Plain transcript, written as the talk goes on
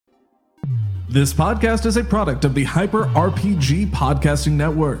This podcast is a product of the Hyper RPG Podcasting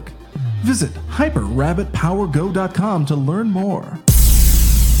Network. Visit hyperrabbitpowergo.com to learn more.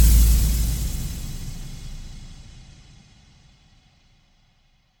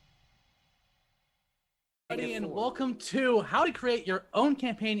 And welcome to How to Create Your Own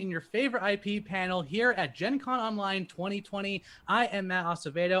Campaign in Your Favorite IP panel here at Gen Con Online 2020. I am Matt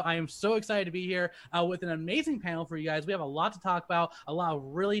Acevedo. I am so excited to be here with an amazing panel for you guys. We have a lot to talk about, a lot of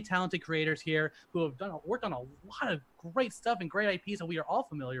really talented creators here who have worked on a lot of great stuff and great IPs that we are all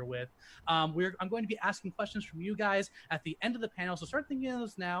familiar with. I'm going to be asking questions from you guys at the end of the panel, so start thinking of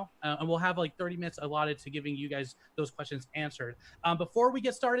those now, and we'll have like 30 minutes allotted to giving you guys those questions answered. Before we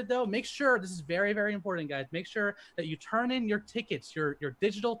get started, though, make sure, this is very, very important, guys, make sure that you turn in your tickets, your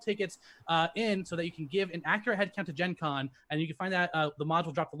digital tickets in so that you can give an accurate head count to Gen Con, and you can find that, the mods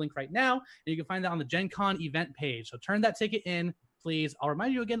will drop the link right now, and you can find that on the Gen Con event page. So turn that ticket in, please. I'll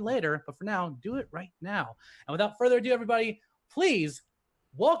remind you again later, but for now, do it right now. And without further ado, everybody, please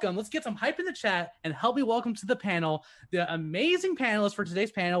welcome. Let's get some hype in the chat and help me welcome to the panel the amazing panelists for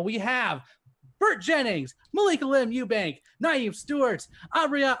today's panel. We have Bert Jennings, Malika Lim Eubank, Naeem Stewart,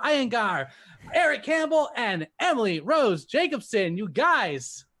 Abria Iyengar, Eric Campbell, and Emily Rose Jacobson. You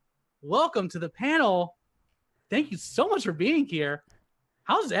guys, welcome to the panel. Thank you so much for being here.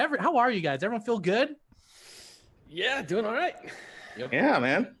 How are you guys? Everyone feel good? Yeah, doing all right. Yeah,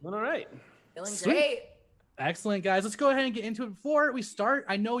 man. Doing all right. Feeling Sweet. great. Excellent, guys. Let's go ahead and get into it. Before we start,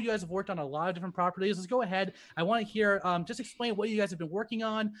 I know you guys have worked on a lot of different properties. Let's go ahead. I want to hear, just explain what you guys have been working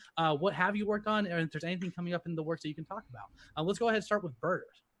on, what have you worked on, and if there's anything coming up in the works that you can talk about. Let's go ahead and start with Bert.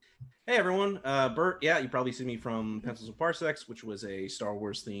 Hey, everyone. Bert, yeah, you probably see me from Pencils and Parsecs, which was a Star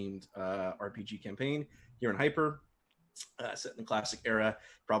Wars-themed RPG campaign here in Hyper, set in the classic era.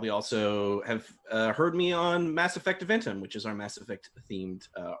 Probably also have heard me on Mass Effect Eventum, which is our Mass Effect-themed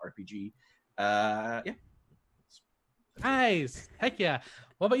RPG. Yeah. Nice. Heck yeah.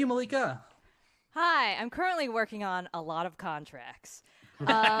 What about you, Malika? Hi, I'm currently working on a lot of contracts.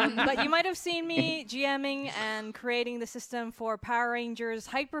 But you might have seen me GMing and creating the system for Power Rangers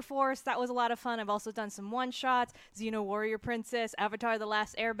Hyperforce. That was a lot of fun. I've also done some one-shots, Xeno Warrior Princess, Avatar The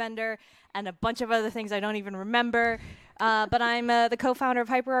Last Airbender, and a bunch of other things I don't even remember. But I'm the co-founder of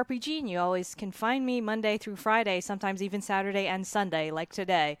Hyper RPG, and you always can find me Monday through Friday, sometimes even Saturday and Sunday, like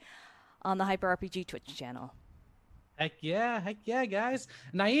today, on the Hyper RPG Twitch channel. Heck yeah, guys.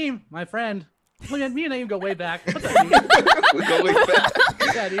 Naeem, my friend. Look at me and Naeem go way back. What's up, dude? We go way back.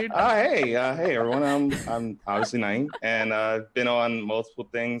 Yeah, dude. Hey, everyone. I'm obviously Naeem, and I've been on multiple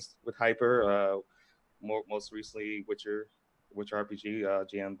things with Hyper. Most recently, Witcher RPG,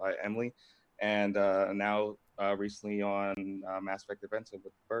 GM by Emily, and now recently on Mass Effect Eventum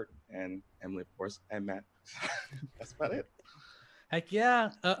with Bert and Emily, of course, and Matt. That's about it. Heck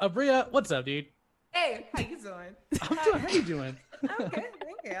yeah. Abria, what's up, dude? Hey, how you doing? I'm good. How you doing? I'm good,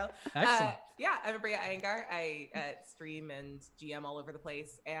 thank you. Excellent. Yeah, I'm Abria Iyengar. I stream and GM all over the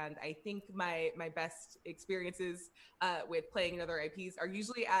place, and I think my best experiences with playing in other IPs are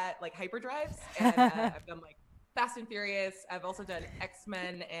usually at like hyperdrives, and I've done like Fast and Furious. I've also done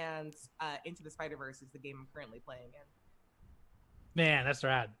X-Men and Into the Spider-Verse is the game I'm currently playing in. Man, that's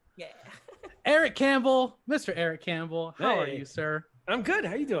rad. Yeah. Eric Campbell, Mr. Eric Campbell, how are Hey. you, sir? I'm good.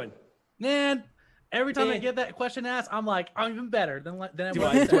 How you doing? Man, every time I Yeah. get that question asked, I'm like, I'm even better than I Do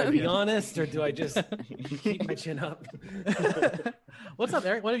was. I be honest, or do I just keep my chin up? What's up,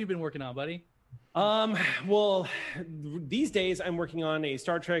 Eric? What have you been working on, buddy? Well, these days I'm working on a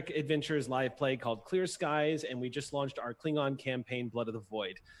Star Trek Adventures live play called Clear Skies, and we just launched our Klingon campaign, Blood of the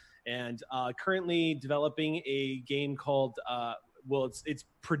Void, and currently developing a game called it's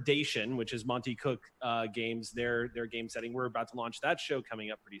Predation, which is Monty Cook Games, their game setting. We're about to launch that show coming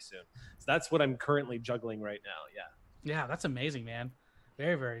up pretty soon. So that's what I'm currently juggling right now. Yeah. Yeah, that's amazing, man.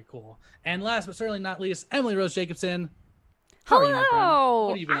 Very, very cool. And last but certainly not least, Emily Rose Jacobson. How are you, my friend? Hello.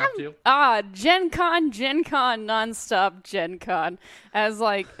 What have you been up to? Gen Con, nonstop Gen Con, as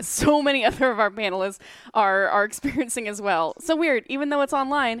like so many other of our panelists are experiencing as well. So weird, even though it's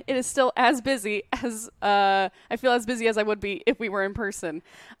online, it is still as busy as I feel as busy as I would be if we were in person.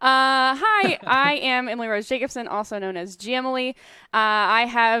 Hi, I am Emily Rose Jacobson, also known as GMily. I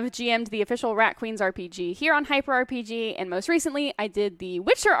have GM'd the official Rat Queens RPG here on Hyper RPG, and most recently I did the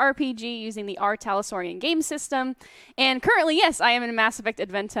Witcher RPG using the R. Talasaurian game system. And currently, yes, I am in Mass Effect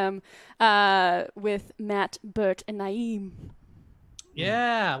Adventum with Matt, Bert, and Naeem.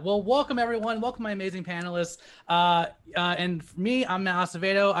 Yeah. Well, welcome everyone. Welcome my amazing panelists. And for me, I'm Matt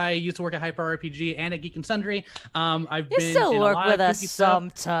Acevedo. I used to work at Hyper RPG and at Geek and Sundry. I've You been still in a work lot with of us kooky stuff.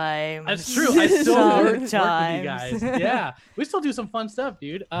 sometimes. That's true. I still work with you Sometimes. guys. Yeah, we still do some fun stuff,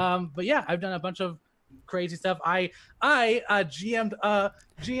 dude. But yeah, I've done a bunch of crazy stuff. I GM'd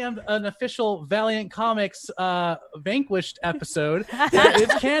an official Valiant Comics Vanquished episode.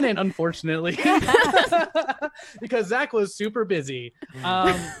 It's canon, unfortunately, because Zach was super busy.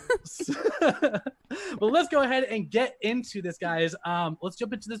 Well, let's go ahead and get into this, guys. Let's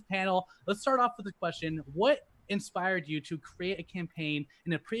jump into this panel. Let's start off with the question: what inspired you to create a campaign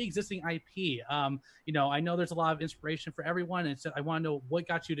in a pre-existing IP? I know there's a lot of inspiration for everyone, and so I want to know what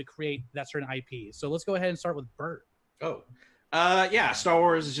got you to create that certain IP. So let's go ahead and start with Bert. Yeah, Star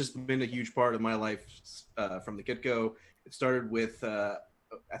Wars has just been a huge part of my life from the get-go. It started with, I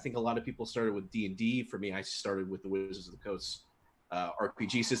think a lot of people started with D&D. For me, I started with the Wizards of the Coast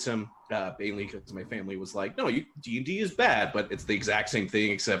RPG system, mainly because my family was like, no, D&D is bad, but it's the exact same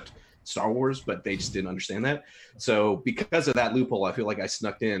thing except Star Wars, but they just didn't understand that. So because of that loophole, I feel like I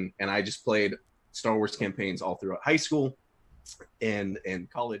snuck in and I just played Star Wars campaigns all throughout high school and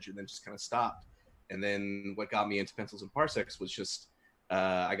college, and then just kind of stopped. And then what got me into Pencils and Parsecs was just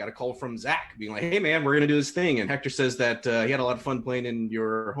I got a call from Zach being like, hey man, we're gonna do this thing, and Hector says that he had a lot of fun playing in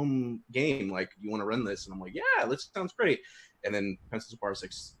your home game, like, you want to run this? And I'm like, yeah, this sounds great. And then Pencils and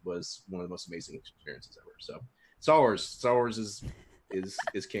Parsecs was one of the most amazing experiences ever. So Star Wars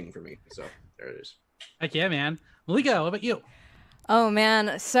is king for me. So there it is. Heck yeah, man. Malika, what about you? Oh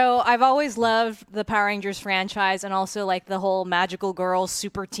man, so I've always loved the Power Rangers franchise and also like the whole magical girls,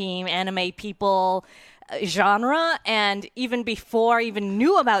 super team, anime people genre. And even before I even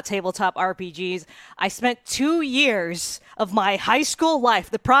knew about tabletop RPGs, I spent 2 years of my high school life,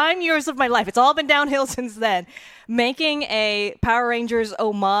 the prime years of my life, it's all been downhill since then, making a Power Rangers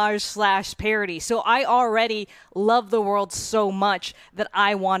homage / parody. So I already love the world so much that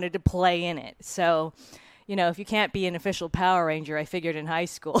I wanted to play in it. So, if you can't be an official Power Ranger, I figured in high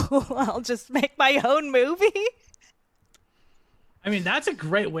school, I'll just make my own movie. I mean, that's a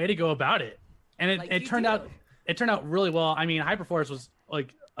great way to go about it. And it turned out really well. I mean, Hyperforce was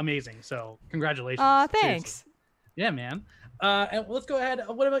like amazing. So congratulations. Thanks. Seriously. Yeah, man. And let's go ahead.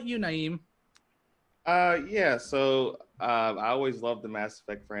 What about you, Naeem? So I always loved the Mass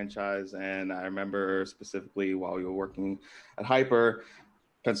Effect franchise, and I remember specifically while we were working at Hyper,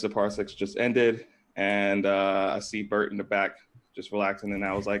 Pencils and Parsecs just ended, and I see Bert in the back just relaxing, and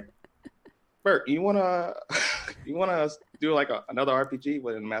I was like, Bert, you wanna do like another RPG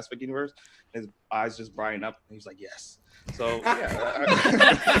within the Mass Effect universe? His eyes just brighten up, and he's like, yes. So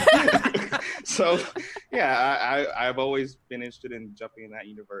I've always been interested in jumping in that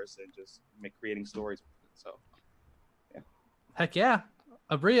universe and just creating stories. So yeah. Heck yeah.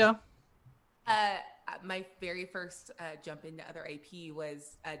 Abria. My very first jump into other IP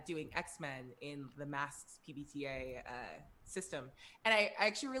was doing X-Men in the Masks PBTA system. And I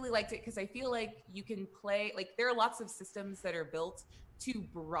actually really liked it because I feel like you can play, like, there are lots of systems that are built to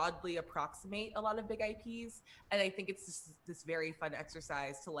broadly approximate a lot of big IPs. And I think it's just this very fun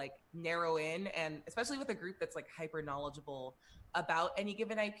exercise to like narrow in, and especially with a group that's like hyper knowledgeable about any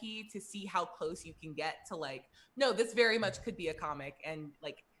given IP, to see how close you can get to like, no, this very much could be a comic. And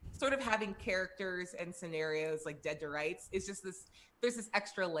like sort of having characters and scenarios like dead to rights is just there's this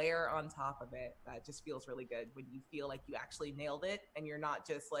extra layer on top of it that just feels really good when you feel like you actually nailed it and you're not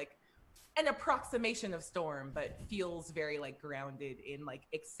just like an approximation of Storm, but feels very like grounded in like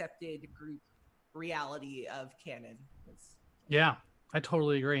accepted group reality of canon. Yeah, I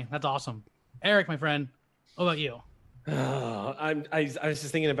totally agree. That's awesome. Eric, my friend, what about you? Oh, I was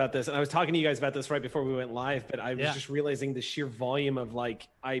just thinking about this, and I was talking to you guys about this right before we went live, but I was just realizing the sheer volume of like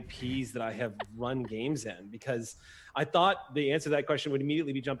IPs that I have run games in, because I thought the answer to that question would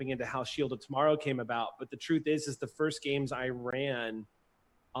immediately be jumping into how Shield of Tomorrow came about. But the truth is the first games I ran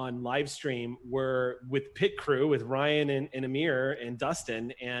on live stream were with Pit Crew, with Ryan and Amir and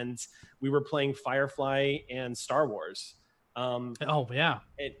Dustin, and we were playing Firefly and Star Wars. Oh yeah.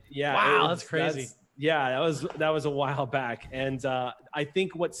 Wow, that's crazy. That was a while back. And I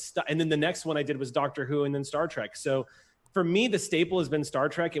think and then the next one I did was Doctor Who and then Star Trek. So for me, the staple has been Star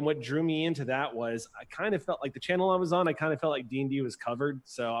Trek. And what drew me into that was I kind of felt like the channel I was on, I kind of felt like D&D was covered.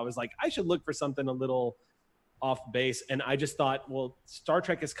 So I was like, I should look for something a little off base. And I just thought, well, Star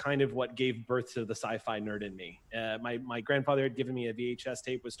Trek is kind of what gave birth to the sci-fi nerd in me. My grandfather had given me a VHS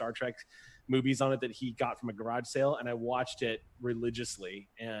tape with Star Trek movies on it that he got from a garage sale. And I watched it religiously.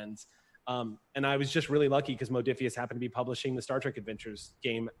 And And I was just really lucky because Modiphius happened to be publishing the Star Trek Adventures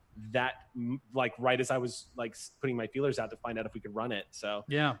game like right as I was like putting my feelers out to find out if we could run it. So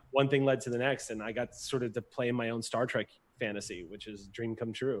Yeah. one thing led to the next, and I got sort of to play in my own Star Trek fantasy, which is a dream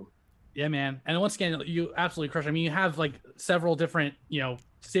come true. Yeah, man. And once again, you absolutely crush. I mean, you have like several different,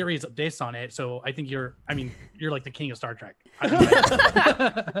 series based on it. So I think you're like the king of Star Trek.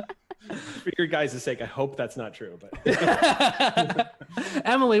 For your guys' sake, I hope that's not true. But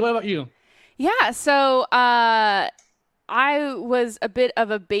Emily, what about you? Yeah, so I was a bit of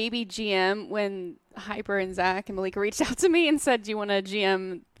a baby GM when Hyper and Zach and Malika reached out to me and said, do you want to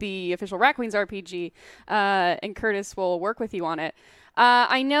GM the official Rat Queens RPG? And Curtis will work with you on it.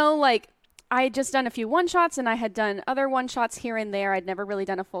 I know, like, I had just done a few one-shots, and I had done other one-shots here and there. I'd never really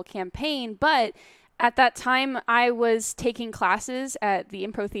done a full campaign, but at that time, I was taking classes at the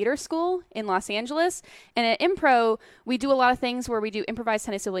Impro Theater School in Los Angeles. And at Impro, we do a lot of things where we do improvised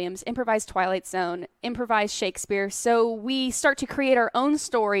Tennessee Williams, improvised Twilight Zone, improvised Shakespeare. So we start to create our own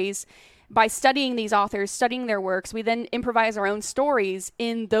stories by studying these authors, studying their works. We then improvise our own stories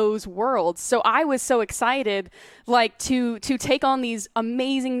in those worlds. So I was so excited, like, to take on these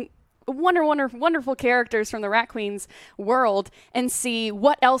amazing, wonderful characters from the Rat Queens world and see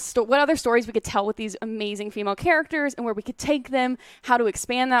what other stories we could tell with these amazing female characters and where we could take them, how to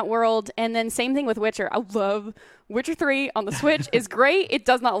expand that world. And then same thing with Witcher. I love Witcher 3 on the Switch is great. It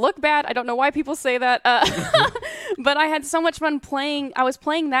does not look bad. I don't know why people say that. But I had so much fun playing. I was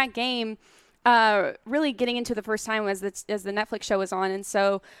playing that game, really getting into the first time as the Netflix show was on. And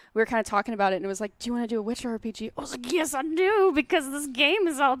so we were kind of talking about it, and it was like, do you want to do a Witcher RPG? I was like, yes, I do, because this game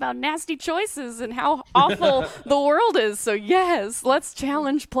is all about nasty choices and how awful the world is. So yes, let's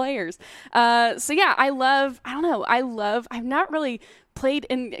challenge players. So yeah, I've not really played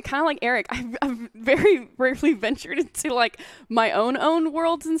in, kind of like Eric, I've very rarely ventured into like my own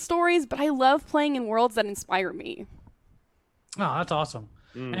worlds and stories, but I love playing in worlds that inspire me. Oh, that's awesome.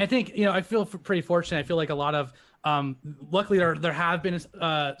 And I think, I feel pretty fortunate. I feel like a lot of, luckily there have been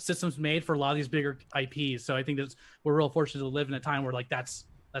systems made for a lot of these bigger IPs. So I think we're real fortunate to live in a time where like that's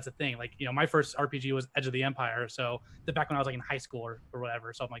a thing. Like, my first RPG was Edge of the Empire. So back when I was like in high school or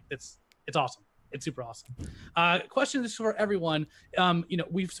whatever. So I'm like, it's awesome. It's super awesome. Question is for everyone.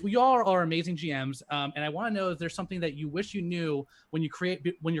 We all are amazing GMs, and I want to know if there's something that you wish you knew when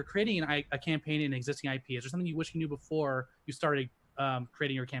you're creating a campaign in an existing IP. Is there something you wish you knew before you started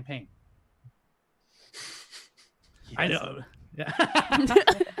creating your campaign? Yes. I know. Yeah.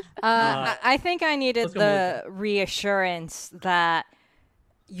 I think I needed the reassurance that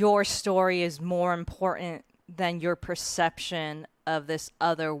your story is more important than your perception of this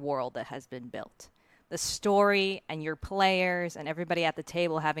other world that has been built. The story and your players and everybody at the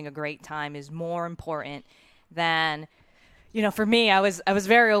table having a great time is more important than, for me, I was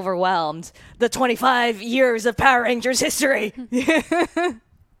very overwhelmed. The 25 years of Power Rangers history.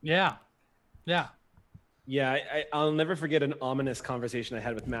 Yeah. Yeah, I'll never forget an ominous conversation I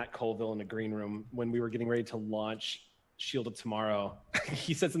had with Matt Colville in a green room when we were getting ready to launch Shield of Tomorrow.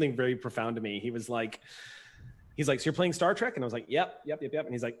 He said something very profound to me. He's like, so you're playing Star Trek? And I was like, yep. And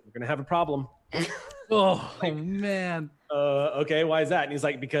he's like, we're going to have a problem. Oh, man. Okay, why is that? And he's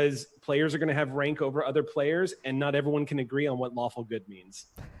like, because players are going to have rank over other players, and not everyone can agree on what lawful good means.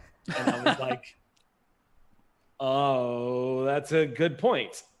 And I was like, oh, that's a good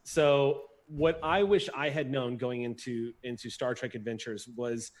point. So what I wish I had known going into Star Trek Adventures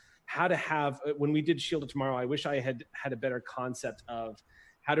was how to have, when we did Shield of Tomorrow, I wish I had a better concept of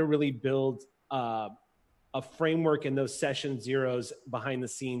how to really build a framework in those session zeros behind the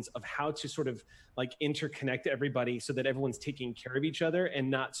scenes of how to sort of like interconnect everybody so that everyone's taking care of each other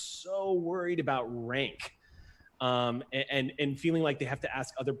and not so worried about rank. And feeling like they have to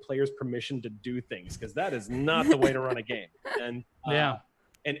ask other players permission to do things, because that is not the way to run a game. And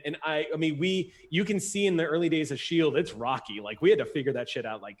And I mean, you can see in the early days of Shield, it's rocky. Like we had to figure that shit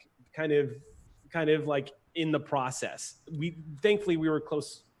out, like kind of like in the process. Thankfully we were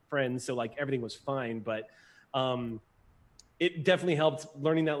close friends, so like everything was fine. But it definitely helped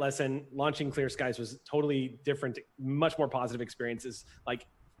learning that lesson. Launching Clear Skies was totally different, much more positive experiences. Like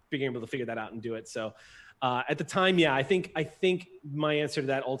being able to figure that out and do it. So at the time, yeah, I think my answer to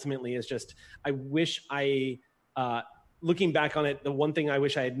that ultimately is just I wish looking back on it, the one thing I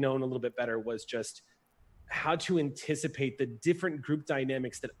wish I had known a little bit better was just how to anticipate the different group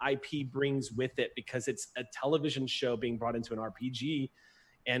dynamics that IP brings with it, because it's a television show being brought into an RPG,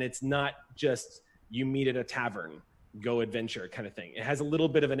 and it's not just you meet at a tavern, go adventure kind of thing. It has a little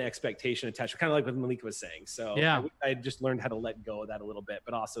bit of an expectation attached, kind of like what Malika was saying. So yeah, I just learned how to let go of that a little bit,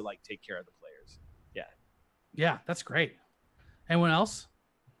 but also like take care of the players. Yeah. Yeah, that's great. Anyone else?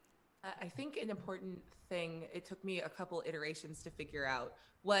 I think an important thing it took me a couple iterations to figure out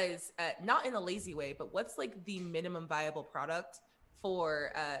was not in a lazy way, but what's like the minimum viable product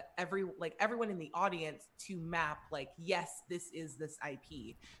for everyone in the audience to map like, yes, this is this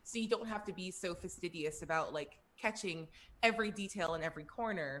IP. So you don't have to be so fastidious about like catching every detail in every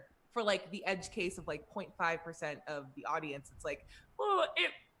corner. For like the edge case of like 0.5% of the audience, it's like, well,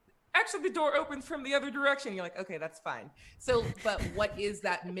 actually the door opens from the other direction. You're like, okay, that's fine. So, but what is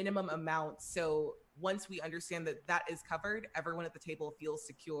that minimum amount? So once we understand that that is covered, everyone at the table feels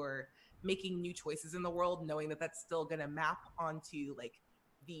secure making new choices in the world, knowing that that's still going to map onto like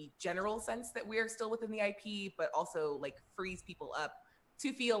the general sense that we are still within the IP, but also like frees people up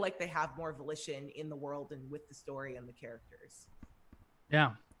to feel like they have more volition in the world and with the story and the characters.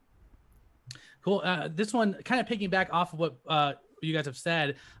 Yeah. Cool. This one kind of picking back off of what you guys have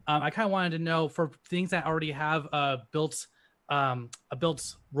said. I kind of wanted to know for things that already have a built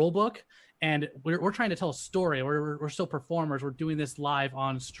rule book, and we're trying to tell a story. We're still performers. We're doing this live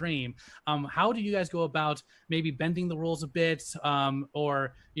on stream. How do you guys go about maybe bending the rules a bit,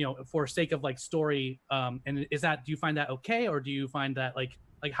 or for sake of like story? And do you find that okay, or do you find that like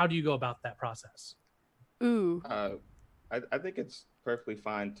how do you go about that process? Ooh. I think it's perfectly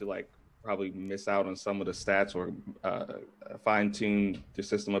fine to like probably miss out on some of the stats or fine tune the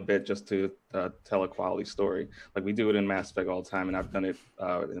system a bit just to tell a quality story. Like we do it in Mass Effect all the time, and I've done it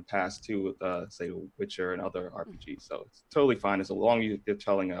in the past too with say Witcher and other RPGs. So it's totally fine as long as you're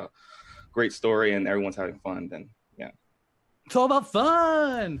telling a great story and everyone's having fun. Then yeah, it's all about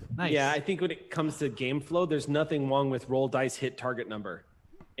fun. Nice. Yeah, I think when it comes to game flow, there's nothing wrong with roll dice, hit target number.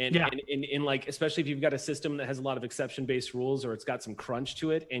 And in like, especially if you've got a system that has a lot of exception-based rules or it's got some crunch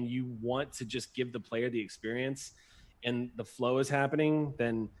to it and you want to just give the player the experience and the flow is happening,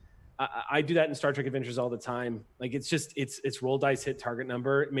 then I do that in Star Trek Adventures all the time. Like it's roll dice, hit target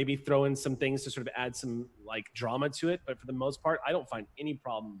number, maybe throw in some things to sort of add some like drama to it. But for the most part, I don't find any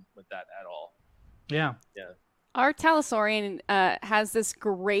problem with that at all. Yeah. Yeah. Our Talasaurian has this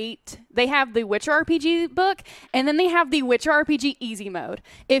great, they have the Witcher RPG book, and then they have the Witcher RPG easy mode.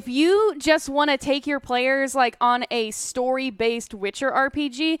 If you just want to take your players like on a story-based Witcher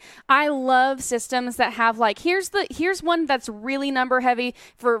RPG, I love systems that have like, here's one that's really number heavy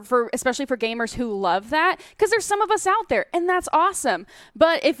for especially for gamers who love that, because there's some of us out there, and that's awesome.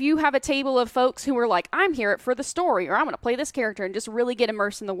 But if you have a table of folks who are like, I'm here for the story, or I'm going to play this character and just really get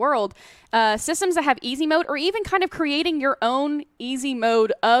immersed in the world, systems that have easy mode, or even kind of creating your own easy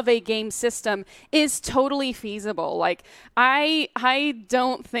mode of a game system is totally feasible. Like I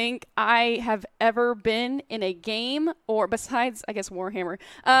don't think I have ever been in a game, or besides I guess Warhammer,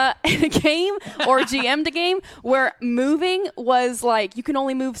 in a game or GM'd a game where moving was like you can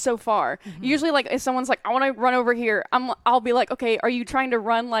only move so far. Mm-hmm. Usually like if someone's like I want to run over here, I'll be like, okay, are you trying to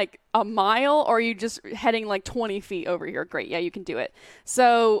run like a mile or are you just heading like 20 feet over here? Great, yeah, you can do it.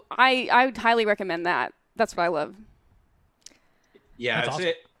 So I would highly recommend that. That's what I love. Yeah, That's I'd awesome.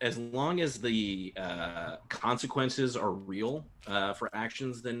 say as long as the consequences are real for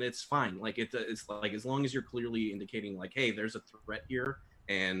actions, then it's fine. Like it's like as long as you're clearly indicating like, hey, there's a threat here,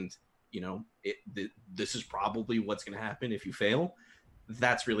 and this is probably what's going to happen if you fail.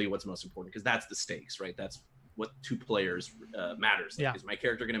 That's really what's most important because that's the stakes, right? That's what two players matters. Like, is my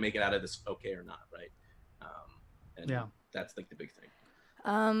character going to make it out of this okay or not, right? And that's like the big thing.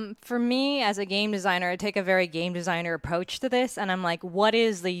 For me, as a game designer, I take a very game designer approach to this, and I'm like, what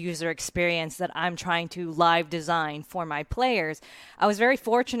is the user experience that I'm trying to live design for my players? I was very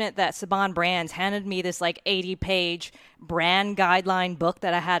fortunate that Saban Brands handed me this like 80-page brand guideline book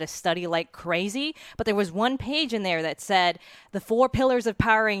that I had to study like crazy, but there was one page in there that said the 4 pillars of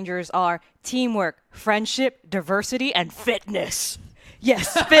Power Rangers are teamwork, friendship, diversity, and fitness.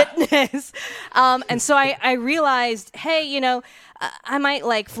 Yes, fitness. And so I realized, hey, I might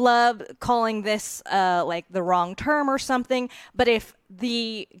like flub calling this like the wrong term or something, but if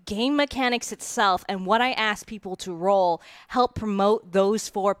the game mechanics itself and what I ask people to roll help promote those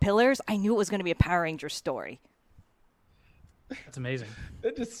 4 pillars, I knew it was going to be a Power Ranger story. That's amazing.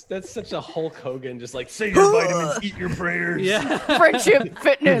 That's such a Hulk Hogan, just like say your vitamins, eat your prayers. Yeah. Friendship,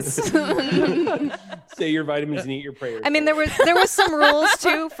 fitness. Say your vitamins and eat your prayers. I mean, there was some rules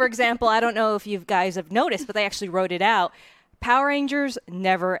too. For example, I don't know if you guys have noticed, but they actually wrote it out. Power Rangers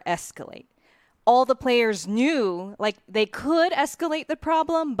never escalate. All the players knew, like, they could escalate the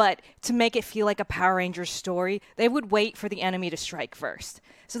problem, but to make it feel like a Power Rangers story, they would wait for the enemy to strike first.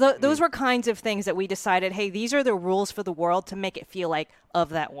 So those were kinds of things that we decided, hey, these are the rules for the world to make it feel like of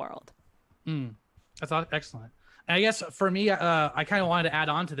that world. That's excellent. And I guess for me, I kind of wanted to add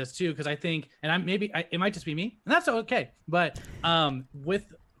on to this too, because I think, and it might just be me, and that's okay. But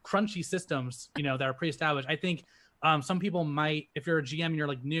with crunchy systems, you know, that are pre-established. I think some people might, if you're a GM and you're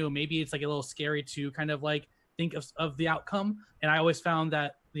like new, maybe it's like a little scary to kind of like think of the outcome. And I always found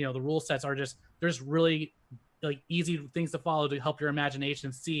that, you know, the rule sets are just, there's really like easy things to follow to help your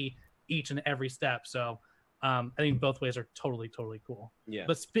imagination see each and every step. So I think both ways are totally cool. Yeah.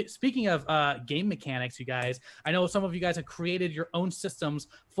 But speaking of game mechanics, you guys, I know some of you guys have created your own systems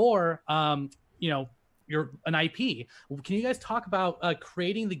for, you know, an IP. Can you guys talk about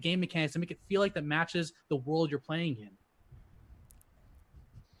creating the game mechanics to make it feel like that matches the world you're playing in?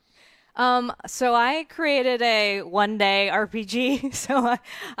 So I created a one-day RPG. So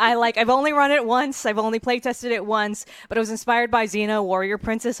I've only run it once. I've only play tested it once, but it was inspired by Xena Warrior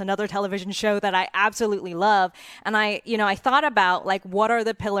Princess, another television show that I absolutely love. And I thought about like, what are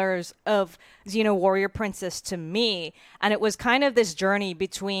the pillars of Xena Warrior Princess to me? And it was kind of this journey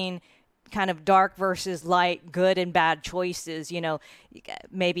between kind of dark versus light, good and bad choices, you know,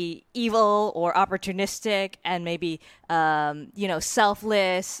 maybe evil or opportunistic, and maybe, you know,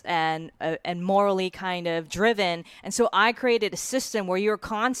 selfless and morally kind of driven. And so I created a system where you're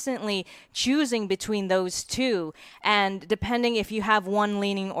constantly choosing between those two. And depending if you have one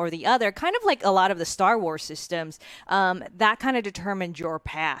leaning or the other, kind of like a lot of the Star Wars systems, that kind of determined your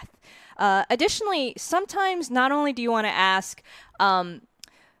path. Additionally, sometimes not only do you want to ask,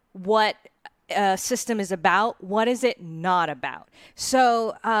 what a system is about, what is it not about?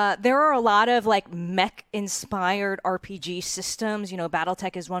 So there are a lot of like mech-inspired RPG systems. You know,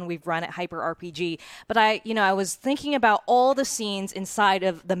 BattleTech is one we've run at Hyper RPG. But I was thinking about all the scenes inside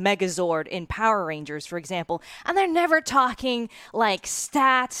of the Megazord in Power Rangers, for example, and they're never talking like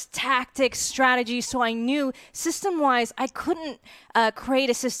stats, tactics, strategy. So I knew system-wise I couldn't create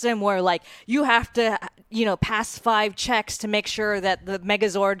a system where like you have to, you know, pass 5 checks to make sure that the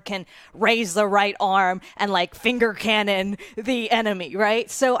Megazord can raise the right arm and like finger cannon the enemy, right?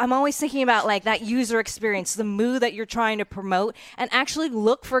 So I'm always thinking about like that user experience, the mood that you're trying to promote, and actually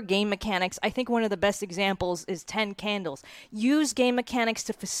look for game mechanics. I think one of the best examples is 10 Candles. Use game mechanics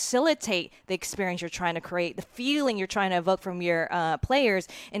to facilitate the experience you're trying to create, the feeling you're trying to evoke from your players,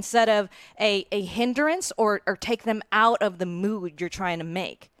 instead of a hindrance or take them out of the mood you're trying to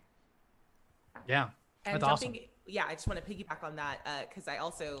make. Yeah. And That's awesome. Yeah, I just want to piggyback on that because I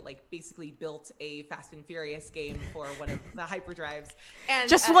also like basically built a Fast and Furious game for one of the hyperdrives. And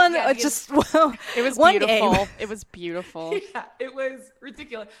just one, yeah, it was one beautiful. game. It was beautiful. Yeah, it was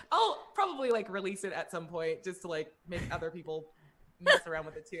ridiculous. I'll probably like release it at some point just to like make other people mess around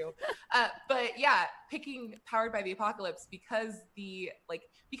with it too. But yeah, picking Powered by the Apocalypse because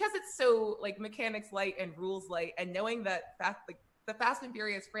it's so like mechanics light and rules light, and knowing that the Fast and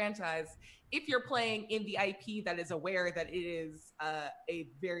Furious franchise, if you're playing in the IP that is aware that it is a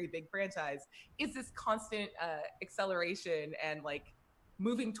very big franchise, is this constant acceleration and like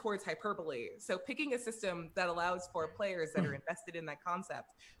moving towards hyperbole. So picking a system that allows for players that are invested in that concept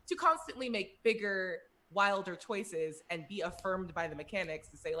to constantly make bigger, wilder choices and be affirmed by the mechanics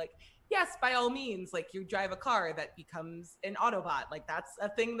to say like, yes, by all means, like you drive a car that becomes an Autobot. Like that's a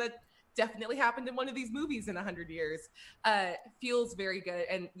thing that definitely happened in one of these movies in 100 years. Feels very good.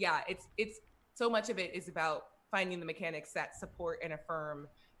 And yeah, it's so much of it is about finding the mechanics that support and affirm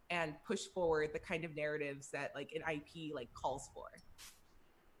and push forward the kind of narratives that like an IP like calls for.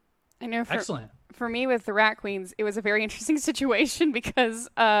 I know Excellent. For me with the Rat Queens, it was a very interesting situation because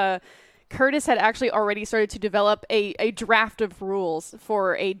Curtis had actually already started to develop a draft of rules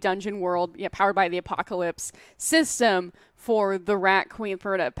for a Dungeon World Powered by the Apocalypse system for the Rat Queen,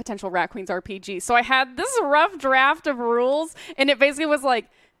 for a potential Rat Queens RPG. So I had this rough draft of rules, and it basically was like,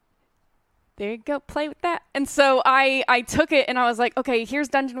 there you go, play with that. And so I took it and I was like, okay, here's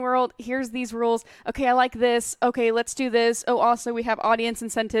Dungeon World, here's these rules. Okay, I like this. Okay, let's do this. Oh, also we have audience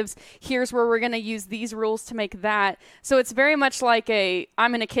incentives. Here's where we're going to use these rules to make that. So it's very much like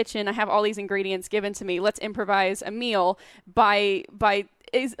I'm in a kitchen, I have all these ingredients given to me. Let's improvise a meal by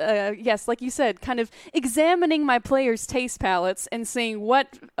yes, like you said, kind of examining my players' taste palettes and seeing what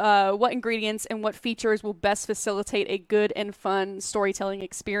ingredients and what features will best facilitate a good and fun storytelling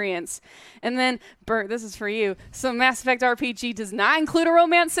experience. And then, Bert, this is for you. So Mass Effect RPG does not include a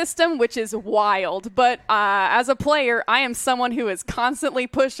romance system, which is wild. But as a player, I am someone who is constantly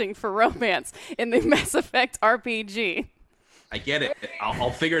pushing for romance in the Mass Effect RPG. I get it. I'll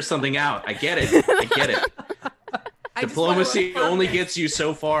figure something out. I get it. Diplomacy only gets you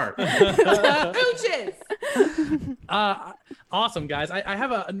so far. Pooches! Awesome, guys. I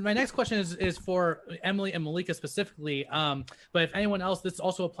have my next question is for Emily and Malika specifically. But if anyone else, this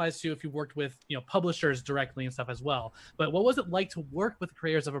also applies to if you worked with publishers directly and stuff as well. But what was it like to work with the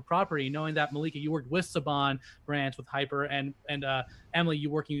creators of a property, knowing that Malika, you worked with Saban Brands with Hyper, and Emily, you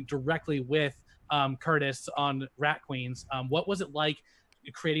working directly with Curtis on Rat Queens. What was it like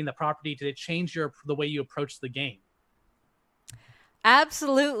creating the property? Did it change the way you approached the game?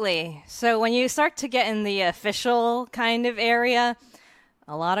 Absolutely. So when you start to get in the official kind of area,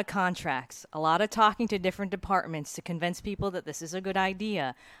 a lot of contracts, a lot of talking to different departments to convince people that this is a good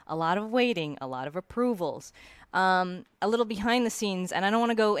idea, a lot of waiting, a lot of approvals. A little behind the scenes, and I don't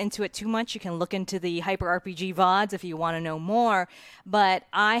want to go into it too much. You can look into the Hyper RPG VODs if you want to know more, but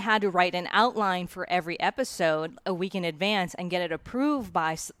I had to write an outline for every episode a week in advance and get it approved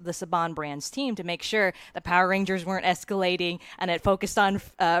by the Saban Brands team to make sure the Power Rangers weren't escalating and it focused on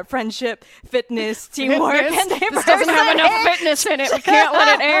friendship, fitness, teamwork, and this doesn't have enough fitness in it. We can't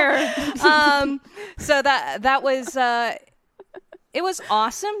let it air. So that was... It was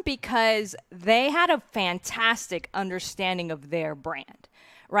awesome because they had a fantastic understanding of their brand,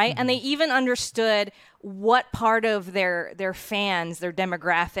 right? Mm-hmm. And they even understood what part of their fans, their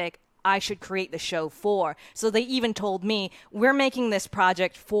demographic, I should create the show for. So they even told me, we're making this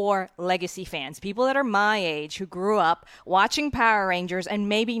project for legacy fans, people that are my age who grew up watching Power Rangers, and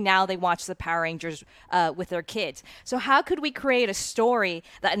maybe now they watch the Power Rangers with their kids. So how could we create a story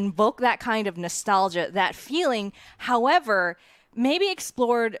that invoked that kind of nostalgia, that feeling, however, maybe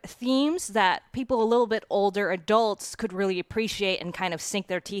explored themes that people a little bit older, adults, could really appreciate and kind of sink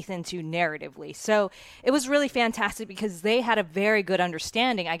their teeth into narratively. So it was really fantastic because they had a very good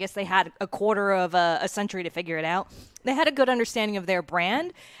understanding. I guess they had a quarter of a century to figure it out. They had a good understanding of their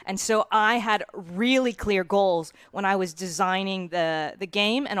brand, and so I had really clear goals when I was designing the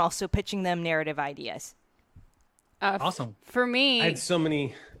game and also pitching them narrative ideas. Awesome. For me... I had so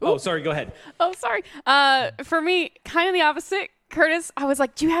many... Oh, sorry, go ahead. Oh, sorry. For me, kind of the opposite. Curtis, I was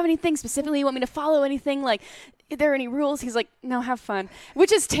like, do you have anything specifically you want me to follow? Anything like, are there any rules? He's like, no, have fun,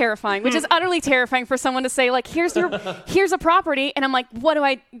 which is terrifying, which is utterly terrifying for someone to say, like, here's a property. And I'm like, what do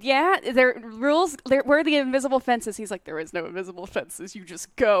I, there rules, where are the invisible fences? He's like, there is no invisible fences. You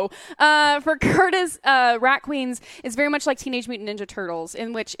just go. For Curtis, Rat Queens is very much like Teenage Mutant Ninja Turtles,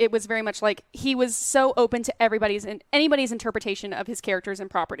 in which it was very much like he was so open to anybody's interpretation of his characters and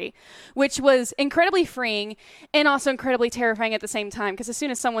property, which was incredibly freeing and also incredibly terrifying at the same time. Because as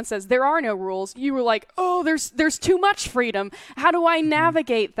soon as someone says there are no rules, you were like, oh, there's too much freedom. How do I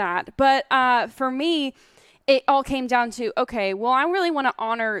navigate that? But for me, it all came down to, okay, well, I really want to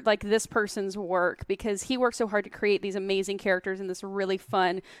honor like this person's work because he worked so hard to create these amazing characters in this really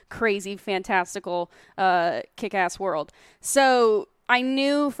fun, crazy, fantastical, kick-ass world. So I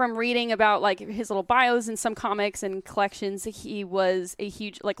knew from reading about like his little bios in some comics and collections, he was a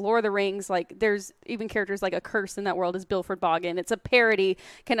huge, like Lord of the Rings, like there's even characters like a curse in that world is Bilford Boggin. It's a parody,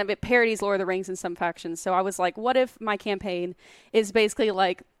 it parodies Lord of the Rings in some factions. So I was like, what if my campaign is basically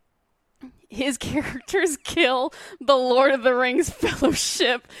like his characters kill the Lord of the Rings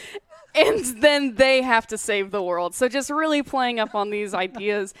Fellowship and then they have to save the world. So just really playing up on these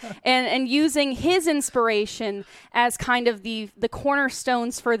ideas and using his inspiration as kind of the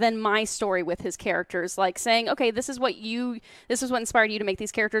cornerstones for then my story with his characters. Like saying, okay, this is what inspired you to make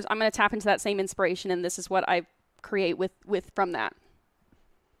these characters. I'm going to tap into that same inspiration, and this is what I create with from that.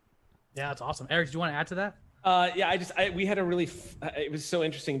 Yeah, that's awesome. Eric, do you want to add to that? We had a really, it was so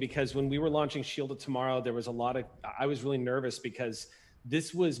interesting because when we were launching Shield of Tomorrow, there was I was really nervous because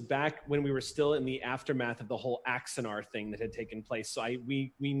this was back when we were still in the aftermath of the whole Axanar thing that had taken place. So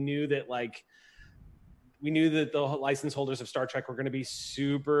we knew that the license holders of Star Trek were going to be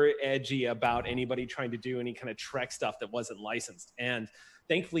super edgy about anybody trying to do any kind of Trek stuff that wasn't licensed. And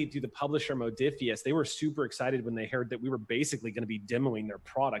thankfully, to the publisher Modiphius, they were super excited when they heard that we were basically going to be demoing their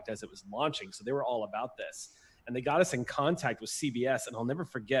product as it was launching. So they were all about this. And they got us in contact with CBS. And I'll never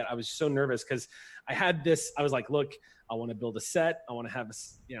forget, I was so nervous because I was like, look, I want to build a set. I want to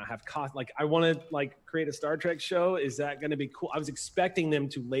have cost. Like, I want to create a Star Trek show. Is that going to be cool? I was expecting them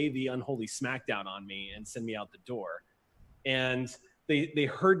to lay the unholy smackdown on me and send me out the door. And they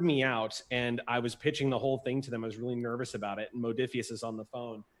heard me out, and I was pitching the whole thing to them. I was really nervous about it. And Modiphius is on the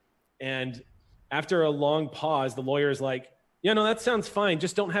phone. And after a long pause, the lawyer is like, yeah, no, that sounds fine.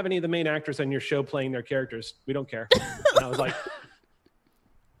 Just don't have any of the main actors on your show playing their characters. We don't care. And I was like,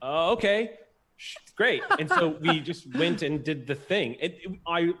 oh, okay. Great. And so we just went and did the thing.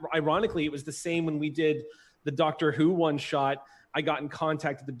 Ironically, it was the same when we did the Doctor Who one shot. I got in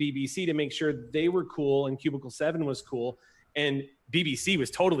contact with the BBC to make sure they were cool and Cubicle 7 was cool. And BBC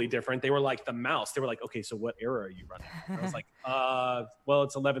was totally different. They were like the mouse. They were like, okay, so what era are you running? And I was like, well,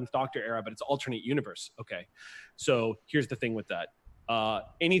 it's 11th Doctor era, but it's alternate universe. Okay. So here's the thing with that.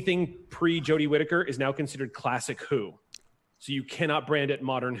 Anything pre-Jodie Whittaker is now considered classic Who. So you cannot brand it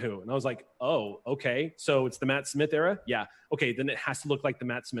modern Who. And I was like, oh, okay. So it's the Matt Smith era? Yeah. Okay, then it has to look like the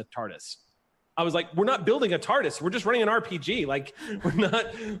Matt Smith TARDIS. I was like, we're not building a TARDIS. We're just running an RPG. Like, we're not,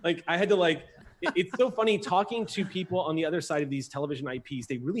 like, I had to, like, it's so funny talking to people on the other side of these television IPs.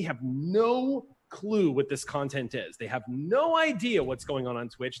 They really have no clue what this content is. They have no idea what's going on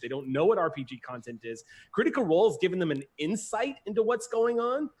Twitch. They don't know what RPG content is. Critical Role's given them an insight into what's going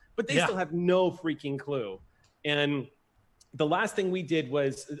on, but they still have no freaking clue. And the last thing we did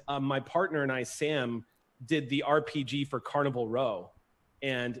was my partner and I, Sam, did the RPG for Carnival Row.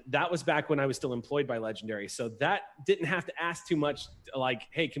 And that was back when I was still employed by Legendary. So that didn't have to ask too much, like,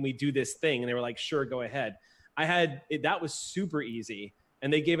 hey, can we do this thing? And they were like, sure, go ahead. That was super easy.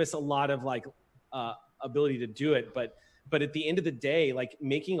 And they gave us a lot of like ability to do it. But at the end of the day, like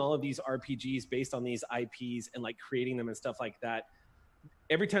making all of these RPGs based on these IPs and like creating them and stuff like that,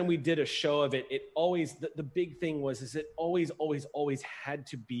 every time we did a show of it, it always, the big thing was it always had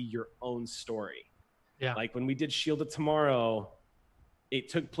to be your own story. Yeah. Like when we did Shield of Tomorrow, it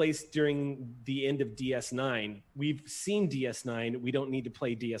took place during the end of DS9. We've seen DS9. We don't need to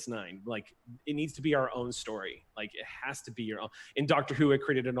play DS9. Like, it needs to be our own story. Like, it has to be your own. In Doctor Who, it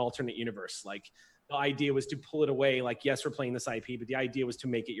created an alternate universe. Like, the idea was to pull it away. Like, yes, we're playing this IP, but the idea was to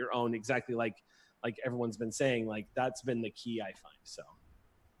make it your own. Exactly like everyone's been saying. Like, that's been the key, I find. So,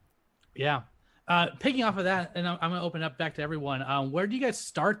 yeah. Picking off of that, and I'm going to open up back to everyone. Where do you guys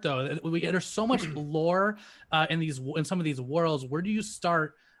start, though? There's so much lore in some of these worlds. Where do you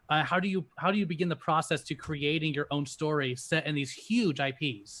start? How do you begin the process to creating your own story set in these huge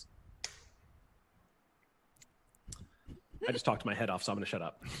IPs? I just talked my head off, so I'm going to shut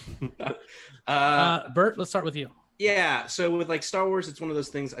up. Bert, let's start with you. Yeah. So with like Star Wars, it's one of those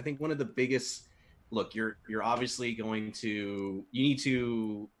things. I think one of the biggest. Look, you're obviously going to. You need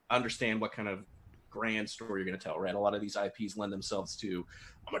to understand what kind of grand story you're going to tell, right? A lot of these IPs lend themselves to,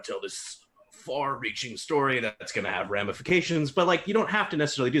 I'm going to tell this far-reaching story that's going to have ramifications, but like you don't have to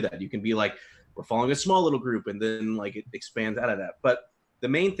necessarily do that. You can be like, we're following a small little group, and then like it expands out of that. But the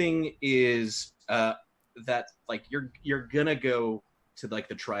main thing is that like you're gonna go to like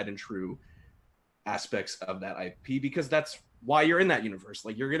the tried and true aspects of that IP, because that's why you're in that universe.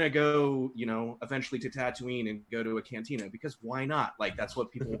 Like you're gonna go, eventually to Tatooine and go to a cantina, because why not? Like that's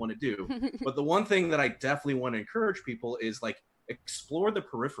what people want to do. But the one thing that I definitely want to encourage people is like explore the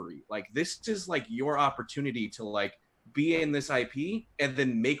periphery. Like this is like your opportunity to like be in this IP and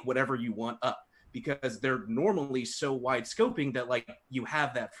then make whatever you want up, because they're normally so wide scoping that like you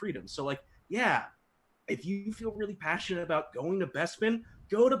have that freedom. So like, yeah, if you feel really passionate about going to Bespin,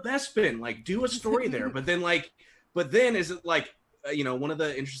 go to Bespin, like do a story there. But then is it like, one of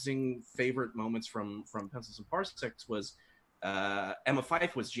the interesting favorite moments from Pencils and Parsecs was Emma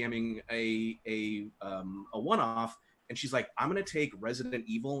Fyffe was jamming a one-off, and she's like, I'm going to take Resident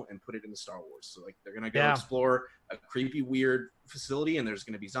Evil and put it into Star Wars. So like they're going to go explore a creepy, weird facility, and there's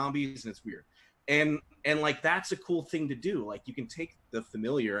going to be zombies, and it's weird. And like that's a cool thing to do. Like you can take the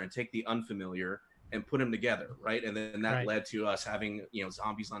familiar and take the unfamiliar and put them together, right? And then that led to us having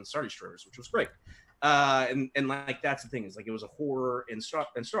zombies on Star Destroyers, which was great. And like that's the thing, is like it was a horror in Star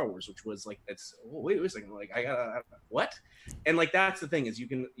Wars, which was like wait a second, like I gotta what? And like that's the thing, is you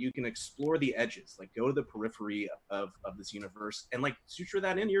can explore the edges, like go to the periphery of this universe and like suture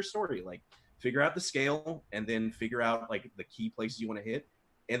that into your story, like figure out the scale and then figure out like the key places you want to hit,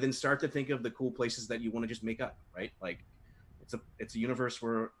 and then start to think of the cool places that you want to just make up, right? Like it's a universe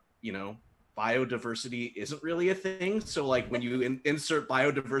where biodiversity isn't really a thing. So like when you insert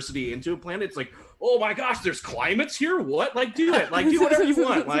biodiversity into a planet, it's like, oh my gosh, there's climates here. What? Like do it. Like do whatever you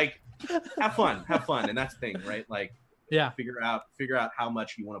want. Like have fun. And that's the thing, right? Like figure out how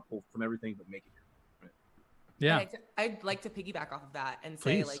much you want to pull from everything, but make it your own. Right? Yeah. I'd like to piggyback off of that and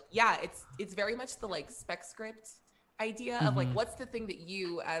say, like, yeah, it's very much the like spec script idea of like, what's the thing that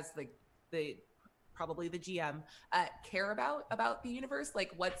you as like the probably the GM care about the universe,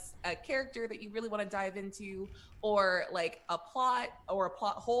 like what's a character that you really want to dive into, or like a plot or a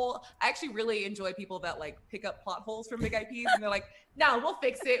plot hole. I actually really enjoy people that like pick up plot holes from big IPs and they're like, no, we'll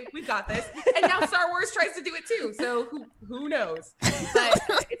fix it, we've got this. And now Star Wars tries to do it too, so who knows. But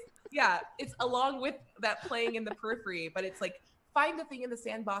it's along with that playing in the periphery, but it's like find the thing in the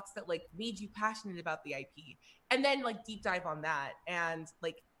sandbox that like made you passionate about the IP, and then like deep dive on that. And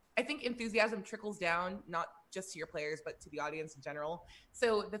like I think enthusiasm trickles down, not just to your players, but to the audience in general.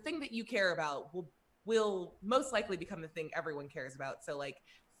 So the thing that you care about will will most likely become the thing everyone cares about. So like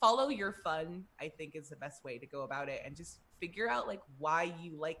follow your fun, I think, is the best way to go about it, and just figure out like why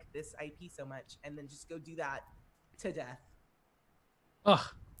you like this IP so much, and then just go do that to death. Oh,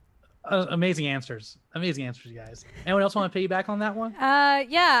 amazing answers, you guys. Anyone else want to piggyback on that one?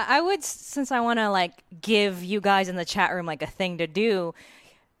 Yeah, I would, since I want to like give you guys in the chat room like a thing to do,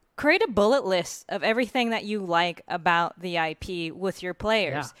 create a bullet list of everything that you like about the IP with your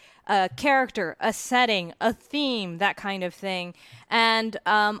players. A character, a setting, a theme, that kind of thing. And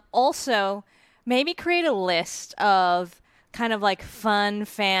also maybe create a list of kind of like fun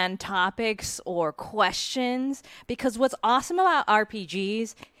fan topics or questions, because what's awesome about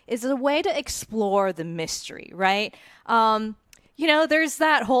RPGs is a way to explore the mystery, right? You know, there's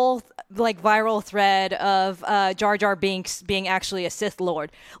that whole like viral thread of Jar Jar Binks being actually a Sith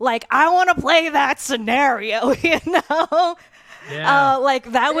Lord. Like, I want to play that scenario, you know? Yeah.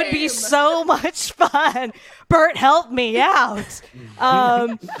 Like, that would be so much fun. Bert, help me out.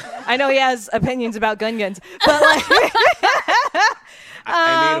 I know he has opinions about guns, but like...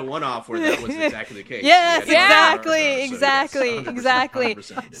 I made a one-off where that was exactly the case. Yes, exactly. Exactly.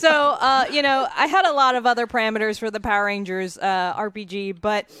 So, you know, I had a lot of other parameters for the Power Rangers RPG,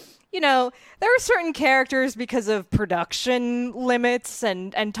 but, you know, there are certain characters, because of production limits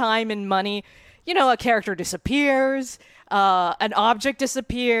and time and money, you know, a character disappears, an object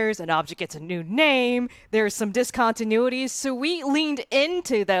disappears, an object gets a new name, there's some discontinuities, so we leaned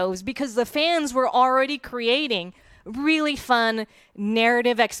into those because the fans were already creating really fun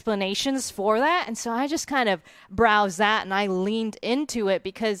narrative explanations for that. And so I just kind of browsed that and I leaned into it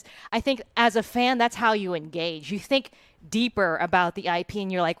because I think as a fan, that's how you engage. You think deeper about the IP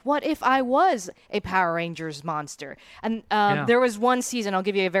and you're like, what if I was a Power Rangers monster? And there was one season, I'll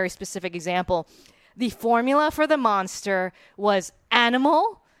give you a very specific example. The formula for the monster was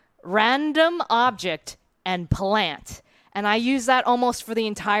animal, random object, and plant. And I used that almost for the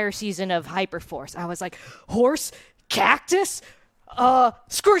entire season of Hyperforce. I was like, horse, cactus,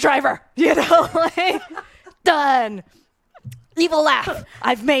 screwdriver, you know, like, done. Evil laugh.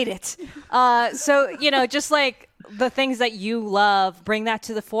 I've made it. So, you know, just like the things that you love, bring that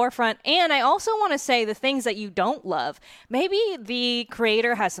to the forefront. And I also want to say the things that you don't love. Maybe the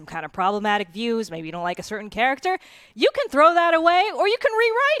creator has some kind of problematic views. Maybe you don't like a certain character. You can throw that away or you can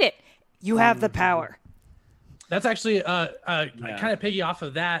rewrite it. You have the power. That's actually kind of piggy off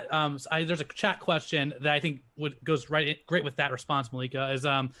of that. There's a chat question that I think goes great with that response, Malika. Is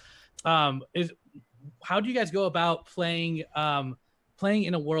how do you guys go about playing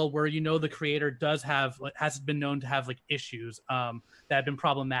in a world where, you know, the creator has been known to have like issues that have been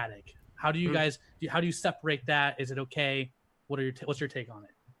problematic? How do you guys how do you separate that? Is it okay? What's your take on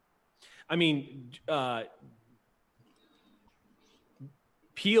it? I mean,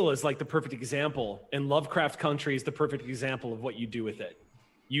 Peel is like the perfect example, and Lovecraft Country is the perfect example of what you do with it.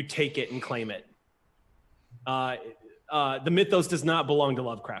 You take it and claim it. The mythos does not belong to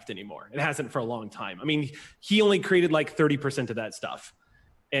Lovecraft anymore. It hasn't for a long time. I mean, he only created like 30% of that stuff.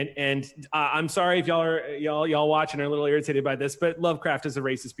 And I'm sorry if y'all watching are a little irritated by this, but Lovecraft is a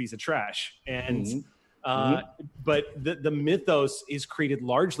racist piece of trash. And but the mythos is created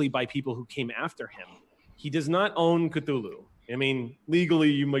largely by people who came after him. He does not own Cthulhu. I mean, legally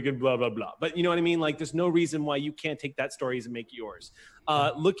you make it blah, blah, blah. But you know what I mean? Like, there's no reason why you can't take that stories and make it yours.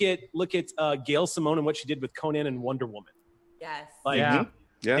 Look at Gail Simone and what she did with Conan and Wonder Woman. Yes. Like, Yeah.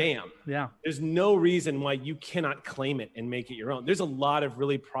 Damn. Yeah. There's no reason why you cannot claim it and make it your own. There's a lot of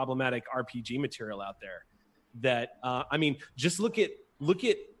really problematic RPG material out there that, I mean, just look at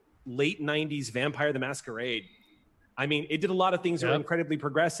late 90s Vampire the Masquerade. I mean, it did a lot of things that were incredibly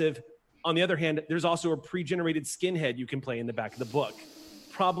progressive. On the other hand, there's also a pre-generated skinhead you can play in the back of the book.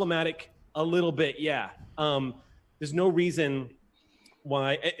 Problematic a little bit, yeah. There's no reason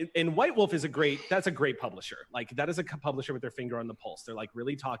why. And White Wolf is a great publisher. Like, that is a publisher with their finger on the pulse. They're like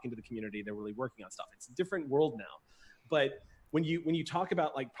really talking to the community. They're really working on stuff. It's a different world now. But when you talk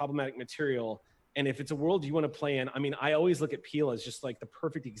about like problematic material, and if it's a world you want to play in, I mean, I always look at Peel as just like the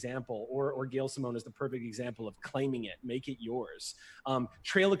perfect example, or Gail Simone as the perfect example of claiming it, make it yours.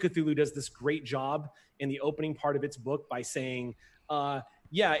 Trail of Cthulhu does this great job in the opening part of its book by saying,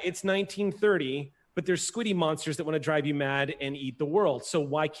 yeah, it's 1930, but there's squiddy monsters that want to drive you mad and eat the world. So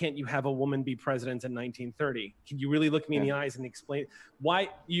why can't you have a woman be president in 1930? Can you really look me in the eyes and explain why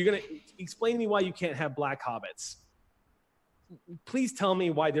you're going to explain to me why you can't have black hobbits? Please tell me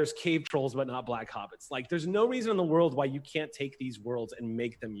why there's cave trolls but not black hobbits. Like, there's no reason in the world why you can't take these worlds and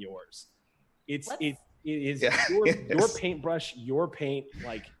make them yours. It is your paintbrush, your paint.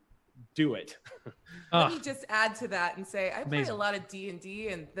 Like, do it. Let me just add to that and say I play Amazing. a lot of D&D,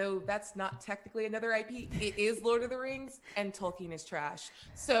 and though that's not technically another IP, it is Lord of the Rings, and Tolkien is trash.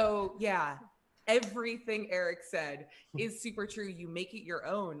 So yeah, everything Eric said is super true. You make it your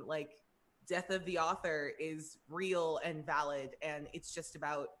own. Like, death of the author is real and valid, and it's just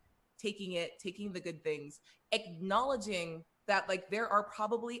about taking the good things, acknowledging that like there are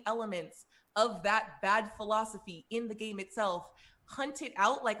probably elements of that bad philosophy in the game itself. Hunt it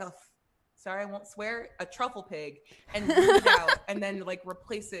out like sorry, I won't swear, a truffle pig, and root it out, and then like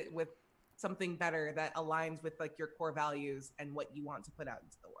replace it with something better that aligns with like your core values and what you want to put out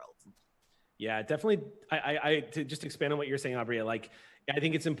into the world. Yeah, definitely. I to just expand on what you're saying, Aubrey, like, I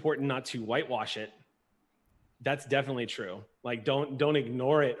think it's important not to whitewash it. That's definitely true. Like, don't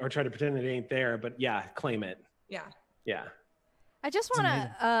ignore it or try to pretend it ain't there, but yeah, claim it. Yeah. Yeah. I just want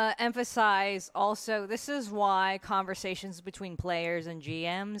to emphasize also, this is why conversations between players and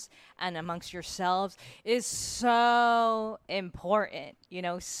GMs and amongst yourselves is so important,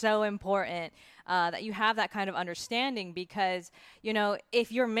 so important that you have that kind of understanding, because,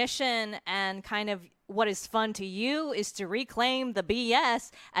 if your mission and kind of what is fun to you is to reclaim the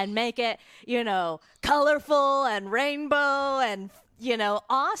BS and make it, colorful and rainbow and,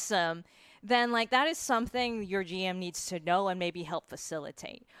 awesome, then like that is something your GM needs to know and maybe help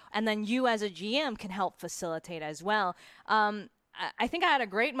facilitate. And then you as a GM can help facilitate as well. I think I had a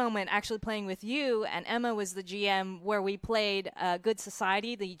great moment actually playing with you, and Emma was the GM, where we played Good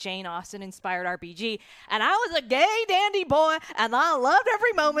Society, the Jane Austen inspired RPG, and I was a gay dandy boy, and I loved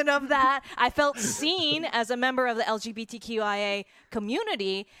every moment of that. I felt seen as a member of the LGBTQIA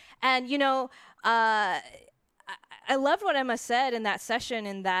community, and I loved what Emma said in that session,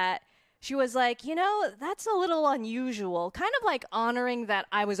 in that she was like, that's a little unusual, kind of like honoring that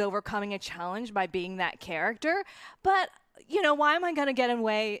I was overcoming a challenge by being that character, but why am I going to get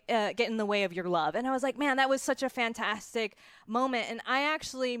in the way of your love? And I was like, man, that was such a fantastic moment. And I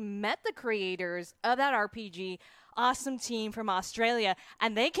actually met the creators of that RPG, awesome team from Australia,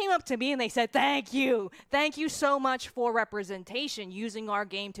 and they came up to me and they said, thank you so much for representation, using our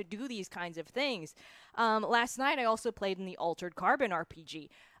game to do these kinds of things. Last night I also played in the Altered Carbon RPG.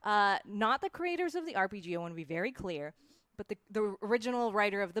 Not the creators of the RPG, I want to be very clear, but the original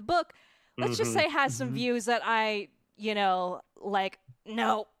writer of the book, let's just say, has some views that I, like,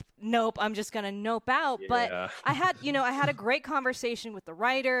 nope, I'm just going to nope out. Yeah. But I had a great conversation with the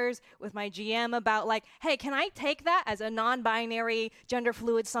writers, with my GM about like, hey, can I take that as a non-binary, gender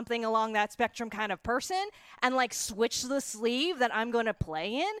fluid, something along that spectrum kind of person, and like switch the sleeve that I'm going to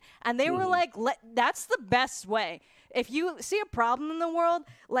play in? And they were like, that's the best way. If you see a problem in the world,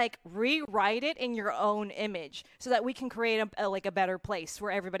 like, rewrite it in your own image so that we can create a better place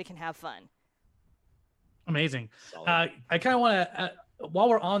where everybody can have fun. Amazing. I kind of want to, while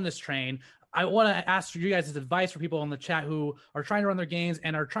we're on this train, I want to ask for you guys' advice for people in the chat who are trying to run their games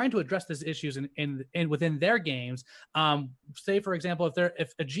and are trying to address these issues in within their games. Say, for example,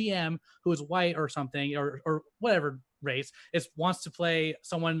 if a GM who is white or something, or whatever race, wants to play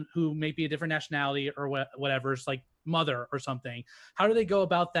someone who may be a different nationality or whatever, it's like mother or something, how do they go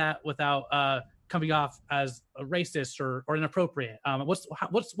about that without coming off as a racist or inappropriate?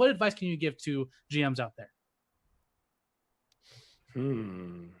 What advice can you give to GMs out there?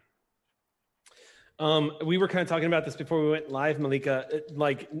 We were kind of talking about this before we went live, Malika.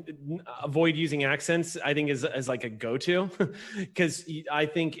 Like, avoid using accents, I think, is like a go-to, because I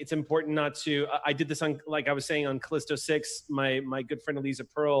think it's important not to. I did this on, like I was saying, on Callisto 6. My good friend Eliza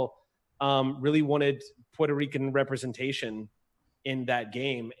Pearl really wanted Puerto Rican representation in that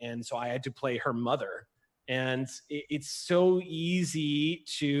game, and so I had to play her mother. And it's so easy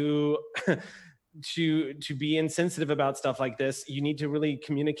to to be insensitive about stuff like this. You need to really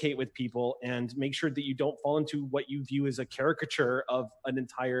communicate with people and make sure that you don't fall into what you view as a caricature of an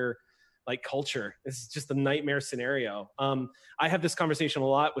entire like culture. This is just a nightmare scenario. I have this conversation a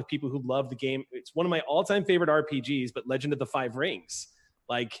lot with people who love the game. It's one of my all-time favorite RPGs, but Legend of the Five Rings,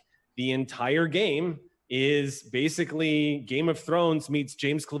 like, the entire game is basically Game of Thrones meets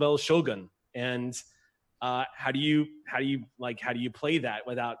James Clavell's Shogun. And how do you play that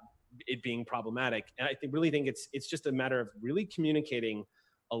without it being problematic? And I really think it's just a matter of really communicating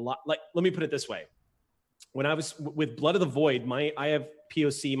a lot. Like, let me put it this way. When I was with Blood of the Void, I have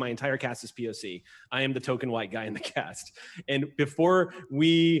POC, my entire cast is POC. I am the token white guy in the cast. And before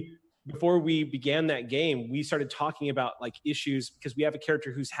we began that game, we started talking about like issues, because we have a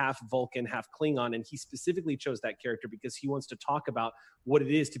character who's half Vulcan, half Klingon, and he specifically chose that character because he wants to talk about what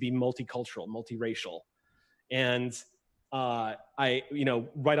it is to be multicultural, multiracial. And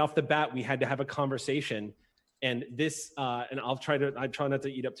right off the bat, we had to have a conversation. And this, and I try not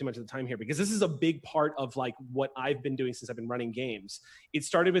to eat up too much of the time here, because this is a big part of like what I've been doing since I've been running games. It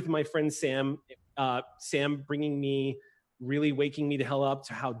started with my friend Sam really waking me the hell up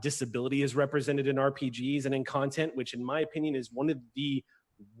to how disability is represented in RPGs and in content, which in my opinion is one of the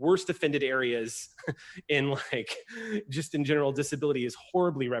worst offended areas in like just in general. Disability is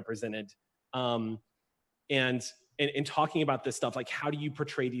horribly represented. And talking about this stuff, like how do you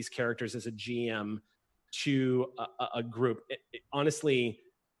portray these characters as a GM to a group? Honestly,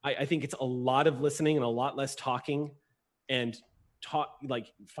 I think it's a lot of listening and a lot less talking, and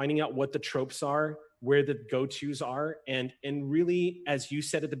like finding out what the tropes are, where the go-tos are, and really, as you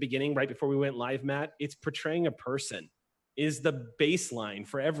said at the beginning, right before we went live, Matt, it's portraying a person is the baseline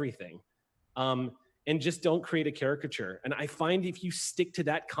for everything. And just don't create a caricature. And I find if you stick to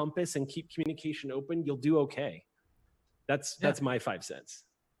that compass and keep communication open, you'll do okay. That's my 5 cents.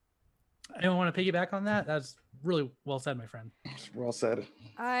 Anyone want to piggyback on that? That's really well said, my friend. Well said.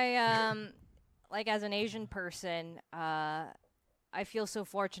 I like as an Asian person, I feel so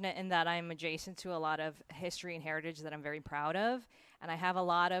fortunate in that I'm adjacent to a lot of history and heritage that I'm very proud of. And I have a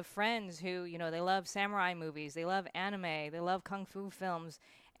lot of friends who, you know, they love samurai movies, they love anime, they love kung fu films.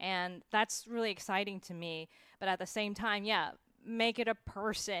 And that's really exciting to me. But at the same time, yeah, make it a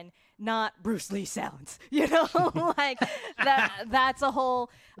person, not Bruce Lee sounds, you know, like that's a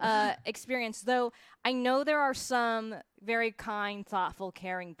whole experience. Though I know there are some very kind, thoughtful,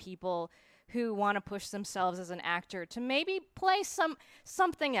 caring people who want to push themselves as an actor to maybe play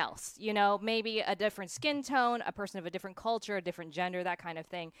something else, you know, maybe a different skin tone, a person of a different culture, a different gender, that kind of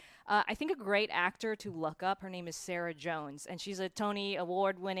thing. I think a great actor to look up, her name is Sarah Jones, and she's a Tony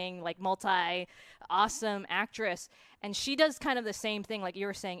Award-winning, like, multi-awesome actress, and she does kind of the same thing, like you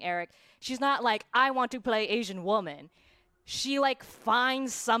were saying, Eric. She's not like, I want to play Asian woman. She, like,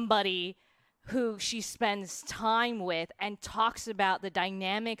 finds somebody who she spends time with and talks about the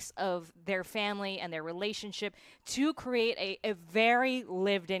dynamics of their family and their relationship to create a very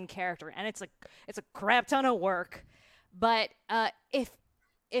lived-in character. And it's a crap ton of work. But if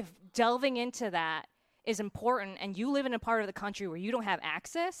delving into that is important and you live in a part of the country where you don't have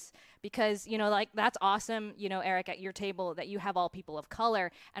access, because, you know, like, that's awesome, you know, Eric, at your table that you have all people of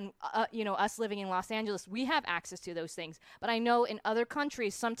color, and you know, us living in Los Angeles, we have access to those things. But I know in other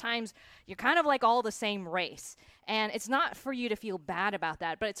countries sometimes you're kind of like all the same race, and it's not for you to feel bad about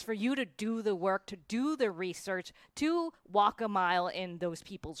that, but it's for you to do the work, to do the research, to walk a mile in those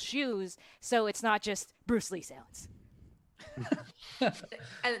people's shoes, so it's not just Bruce Lee sounds.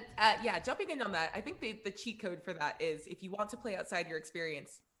 And yeah, jumping in on that, I think the cheat code for that is, if you want to play outside your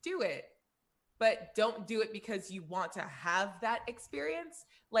experience, do it, but don't do it because you want to have that experience.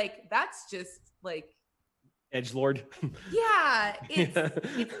 Like, that's just like edgelord. Yeah,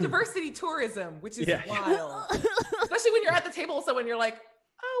 it's diversity tourism, which is wild. Especially when you're at the table with someone, you're like,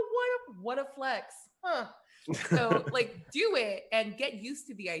 oh, what a flex, huh? So like, do it and get used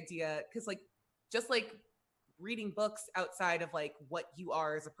to the idea, because like, just like reading books outside of like what you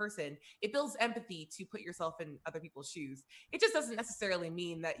are as a person, it builds empathy to put yourself in other people's shoes. It just doesn't necessarily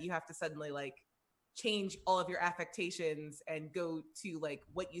mean that you have to suddenly like change all of your affectations and go to like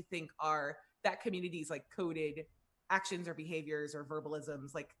what you think are that community's like coded actions or behaviors or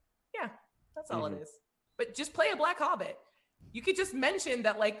verbalisms. Like, yeah, that's all it is. But just play a Black Hobbit. You could just mention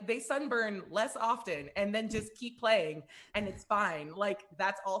that like they sunburn less often and then just keep playing and it's fine. Like,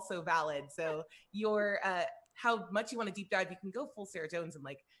 that's also valid. So your how much you want to deep dive, you can go full Sarah Jones and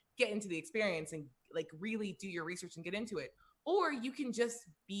like get into the experience and like really do your research and get into it. Or you can just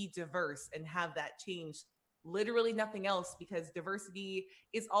be diverse and have that change literally nothing else, because diversity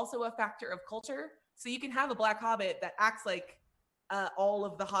is also a factor of culture. So you can have a Black Hobbit that acts like all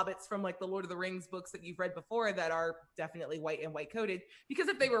of the hobbits from like the Lord of the Rings books that you've read before that are definitely white and white coded, because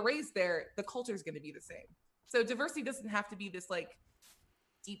if they were raised there, the culture is going to be the same. So diversity doesn't have to be this like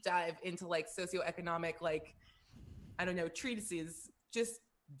deep dive into like socioeconomic, like, I don't know, treatises. Just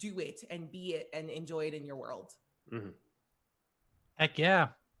do it and be it and enjoy it in your world. Heck yeah.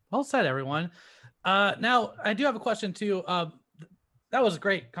 Well said, everyone. Now, I do have a question too. That was a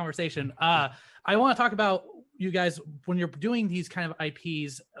great conversation. I want to talk about you guys, when you're doing these kind of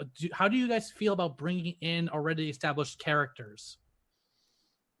IPs, how do you guys feel about bringing in already established characters?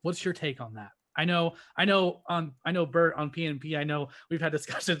 What's your take on that? I know, Bert on PNP. I know we've had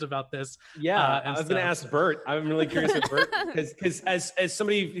discussions about this. Yeah, I was going to ask Bert. I'm really curious with Bert, because as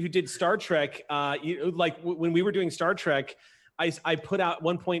somebody who did Star Trek, when we were doing Star Trek, I put out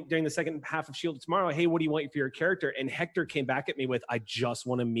one point during the second half of Shield of Tomorrow, hey, what do you want for your character? And Hector came back at me with, I just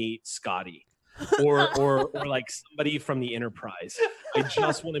want to meet Scotty. or like somebody from the Enterprise. I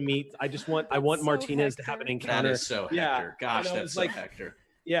just want to meet. I want Martinez to have an encounter. That is so Hector. Gosh, that's so Hector.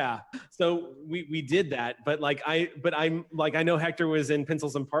 Yeah. So we did that, but I'm like, I know Hector was in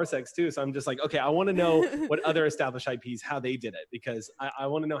Pencils and Parsecs too. So I'm just like, okay, I want to know what other established IPs, how they did it, because I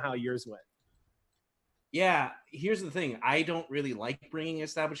want to know how yours went. Yeah, here's the thing. I don't really like bringing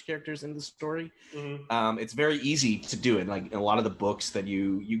established characters into the story. It's very easy to do it. Like in a lot of the books that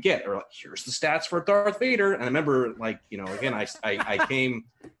you get are like, here's the stats for Darth Vader. And I remember, like, you know, again, I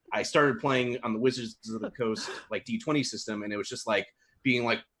started playing on the Wizards of the Coast like D20 system, and it was just like being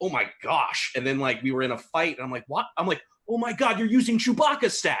like, oh my gosh. And then like we were in a fight, and I'm like, what? I'm like, oh my god, you're using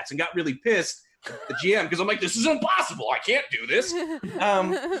Chewbacca's stats, and got really pissed the GM because I'm like, this is impossible. I can't do this.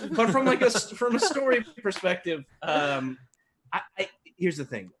 But from like from a story perspective, here's the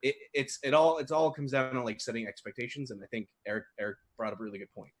thing. It all comes down to like setting expectations, and I think Eric brought up a really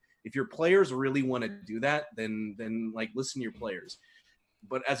good point. If your players really want to do that, then like listen to your players.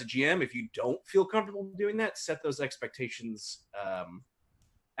 But as a GM, if you don't feel comfortable doing that, set those expectations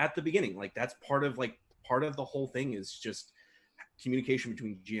at the beginning. Like that's part of the whole thing is just communication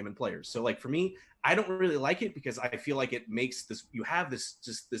between GM and players. So like for me, I don't really like it because I feel like it makes you have this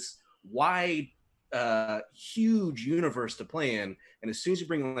wide huge universe to play in, and as soon as you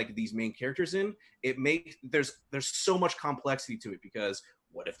bring like these main characters in, it makes there's so much complexity to it, because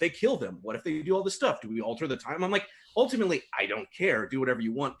what if they kill them? What if they do all this stuff? Do we alter the time? I'm like, ultimately, I don't care. Do whatever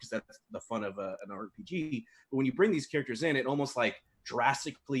you want, because that's the fun of an RPG. But when you bring these characters in, it almost like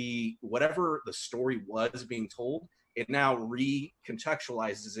drastically, whatever the story was being told, it now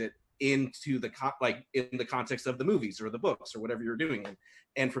recontextualizes it into the in the context of the movies or the books or whatever you're doing.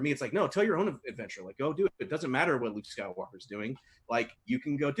 And for me, it's like, no, tell your own adventure. Like, go do it. It doesn't matter what Luke Skywalker's doing. Like, you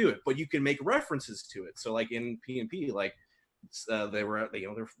can go do it, but you can make references to it. So like in P&P, like they were,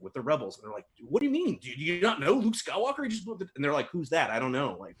 they're with the rebels, and they're like, what do you mean? Do you not know Luke Skywalker? And they're like, who's that? I don't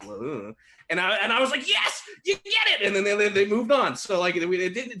know. Like, and I was like, yes, you get it. And then they moved on. So like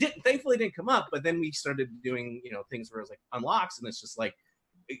it thankfully didn't come up, but then we started doing things where it was like unlocks, and it's just like,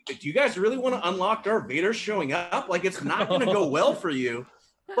 do you guys really want to unlock Darth Vader showing up? Like, it's not going to go well for you.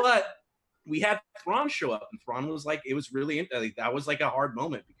 But we had Thrawn show up, and Thrawn was like, it was really that was like a hard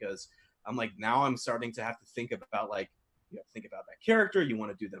moment, because I'm like, now I'm starting to have to think about like, you have to think about that character. You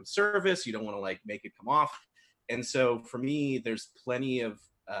want to do them service. You don't want to like make it come off. And so for me, there's plenty of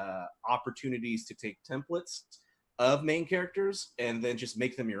opportunities to take templates of main characters and then just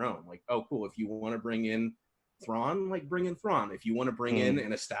make them your own. Like, oh, cool. If you want to bring in Thrawn, like bring in Thrawn. If you want to bring in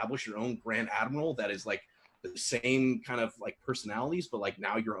and establish your own Grand Admiral that is like the same kind of like personalities, but like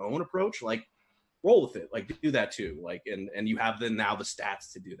now your own approach, like roll with it. Like do that too. Like, and you have now the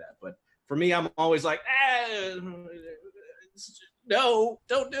stats to do that. But for me, I'm always like, no,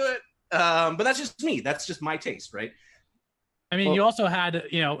 don't do it. But that's just me. That's just my taste, right? I mean, you also had,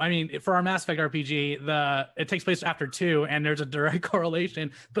 for our Mass Effect RPG, it takes place after 2, and there's a direct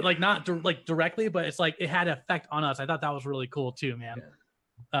correlation, but like not directly, but it's like it had an effect on us. I thought that was really cool too, man.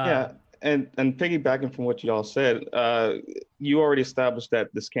 Yeah, and piggybacking from what you all said, you already established that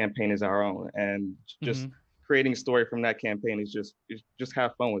this campaign is our own, and just creating a story from that campaign is just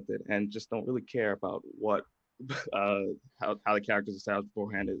have fun with it, and just don't really care about what how the characters established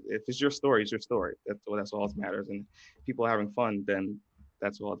beforehand. If it's your story, it's your story. That's all that matters. And if people are having fun, then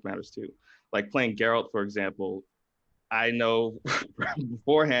that's all that matters too. Like playing Geralt, for example, I know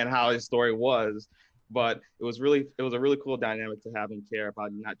beforehand how his story was, but it was a really cool dynamic to have him care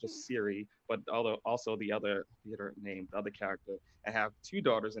about not just Ciri, but also the other character, and have 2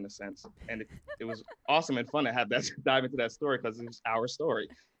 daughters in a sense. And it was awesome and fun to have that dive into that story, because it was our story.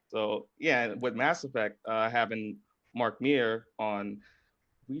 So yeah, with Mass Effect, having Mark Meer on,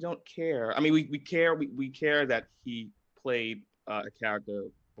 we don't care. I mean, we care that he played a character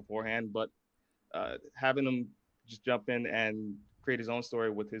beforehand, but having him just jump in and create his own story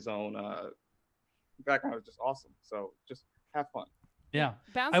with his own background was just awesome. So just have fun. Yeah,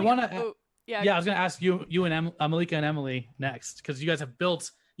 I was going to ask you and Malika and Emily next, because you guys have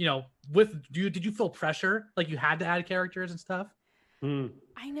built, did you feel pressure, like you had to add characters and stuff?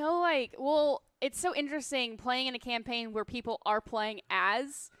 I know, it's so interesting playing in a campaign where people are playing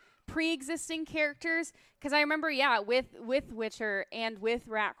as pre-existing characters, because I remember, with Witcher and with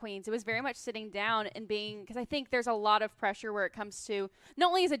Rat Queens, it was very much sitting down and because I think there's a lot of pressure where it comes to, not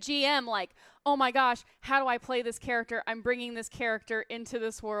only as a GM, like, oh my gosh, how do I play this character? I'm bringing this character into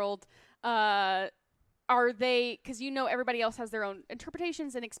this world. Are they, because everybody else has their own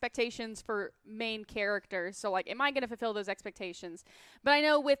interpretations and expectations for main characters. So like, am I going to fulfill those expectations? But I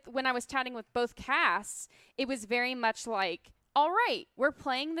know when I was chatting with both casts, it was very much like, all right, we're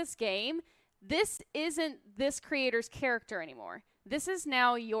playing this game. this isn't this creator's character anymore. This is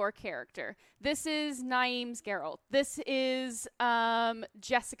now your character. This is Naeem's Geralt. This is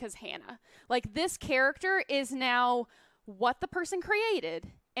Jessica's Hannah. Like, this character is now what the person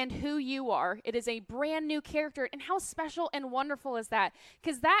created and who you are. It is a brand new character. And how special and wonderful is that?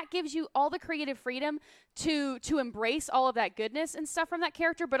 Because that gives you all the creative freedom to embrace all of that goodness and stuff from that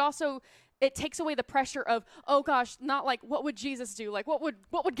character, but also it takes away the pressure of, oh gosh, not like, what would Jesus do? Like, what would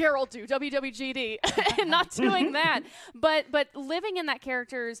Geralt do? WWGD. And not doing that. But living in that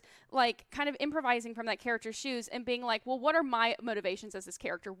character's, like, kind of improvising from that character's shoes and being like, well, what are my motivations as this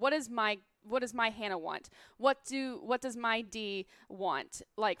character? What does my Hannah want? What does my D want?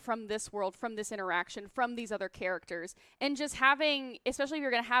 Like, from this world, from this interaction, from these other characters. And just having, especially if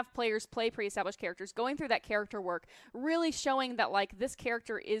you're going to have players play pre-established characters, going through that character work, really showing that, like, this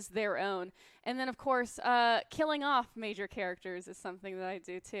character is their own. And then, of course, killing off major characters is something that I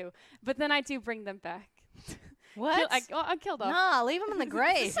do too. But then I do bring them back. What? I killed off. Nah, leave them in the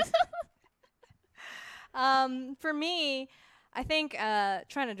grave. For me, I think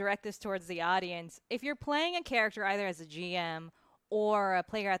trying to direct this towards the audience, if you're playing a character either as a GM or a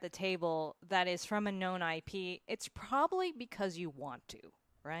player at the table that is from a known IP, it's probably because you want to,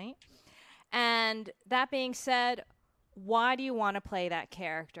 right? And that being said, why do you want to play that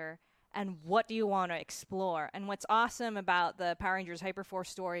character? And what do you want to explore? And what's awesome about the Power Rangers Hyperforce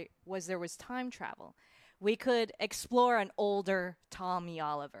story was there was time travel. We could explore an older Tommy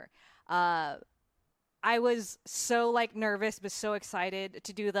Oliver. I was so, like, nervous but so excited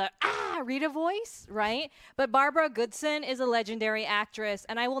to do the Rita voice, right? But Barbara Goodson is a legendary actress,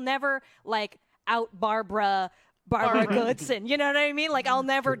 and I will never, like, out Barbara Goodson. You know what I mean? Like, I'll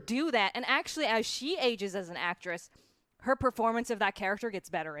never do that. And actually, as she ages as an actress, her performance of that character gets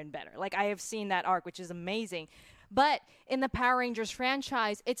better and better. Like, I have seen that arc, which is amazing. But in the Power Rangers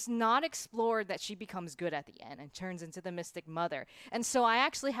franchise, it's not explored that she becomes good at the end and turns into the Mystic Mother. And so I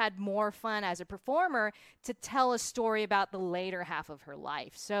actually had more fun as a performer to tell a story about the later half of her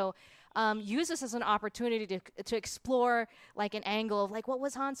life. So use this as an opportunity to explore, like, an angle of, like, what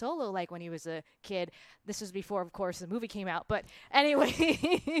was Han Solo like when he was a kid. This was before, of course, the movie came out. But anyway,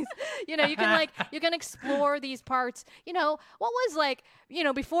 you know, you can explore these parts. You know, what was, like, you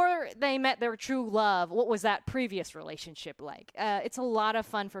know, before they met their true love, what was that previous relationship like? It's a lot of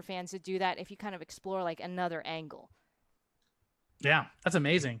fun for fans to do that if you kind of explore, like, another angle. Yeah, that's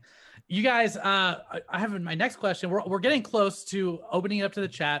amazing. You guys, I have my next question. We're getting close to opening it up to the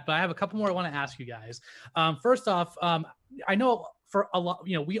chat, but I have a couple more I want to ask you guys. First off, I know for a lot,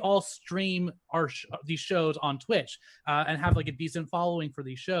 you know, we all stream these shows on Twitch and have, like, a decent following for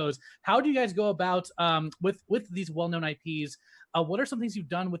these shows. How do you guys go about with these well-known IPs? What are some things you've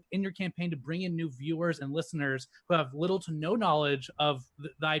done within your campaign to bring in new viewers and listeners who have little to no knowledge of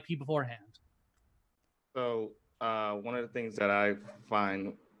the IP beforehand? So one of the things that I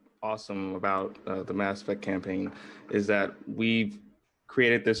find awesome about the Mass Effect campaign is that we've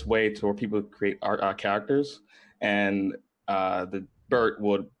created this way to where people create our characters, and the Bert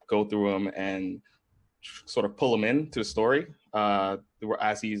would go through them and sort of pull them into the story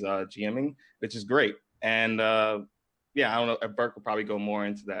as he's GMing, which is great. And yeah, I don't know if Bert could probably go more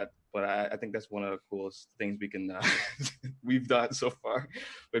into that, but I think that's one of the coolest things we've done so far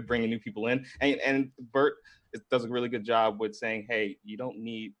with bringing new people in. And Bert does a really good job with saying, hey, you don't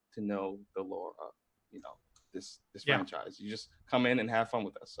need to know the lore of, you know, this franchise. You just come in and have fun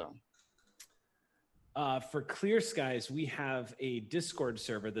with us. So for Clear Skies, we have a Discord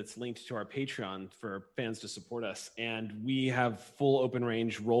server that's linked to our Patreon for fans to support us, and we have full open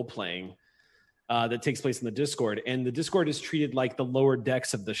range role playing that takes place in the Discord. And the Discord is treated like the lower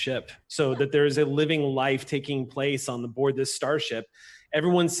decks of the ship, so that there is a living life taking place on the board this starship.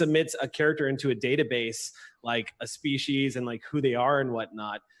 Everyone submits a character into a database, like a species and like who they are and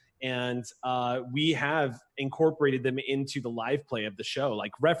whatnot. And we have incorporated them into the live play of the show,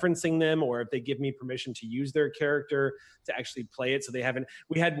 like referencing them, or if they give me permission to use their character to actually play it. So they haven't.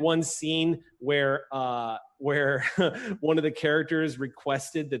 We had one scene where one of the characters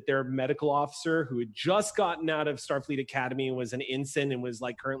requested that their medical officer, who had just gotten out of Starfleet Academy, was an ensign and was,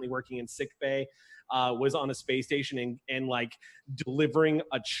 like, currently working in sick bay, was on a space station and like delivering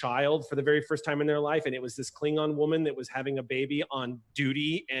a child for the very first time in their life. And it was this Klingon woman that was having a baby on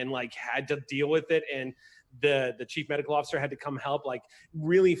duty and, like, had to deal with it. And the chief medical officer had to come help. Like,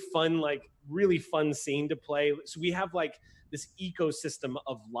 really fun scene to play. So we have, like, this ecosystem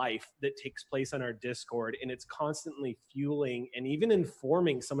of life that takes place on our Discord, and it's constantly fueling and even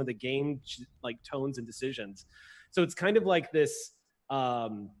informing some of the game, like, tones and decisions. So it's kind of like this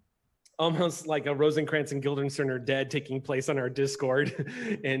almost like a Rosencrantz and Guildenstern are dead taking place on our Discord.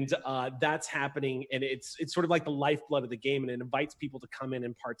 And that's happening. And it's sort of like the lifeblood of the game, and it invites people to come in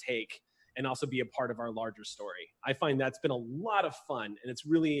and partake and also be a part of our larger story. I find that's been a lot of fun, and it's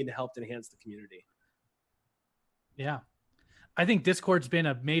really helped enhance the community. Yeah. I think Discord's been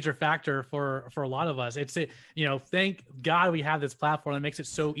a major factor for a lot of us. Thank God we have this platform that makes it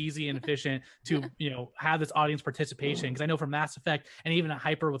so easy and efficient to, have this audience participation. Because I know for Mass Effect and even at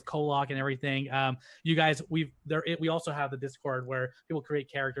Hyper with Kolok and everything, you guys, we also have the Discord where people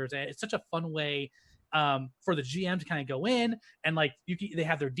create characters, and it's such a fun way for the GM to kind of go in and they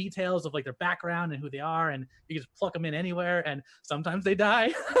have their details of their background and who they are, and you just pluck them in anywhere, and sometimes they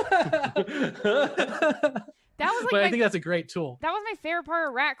die. That was but I think that's a great tool. That was my favorite part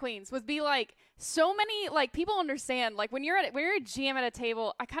of Rat Queens, was be so many people understand when you're a GM at a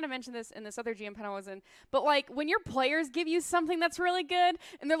table. I kind of mentioned this in this other GM panel I was in, but when your players give you something that's really good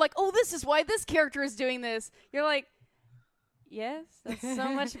and they're like, oh, this is why this character is doing this, you're like, yes, that's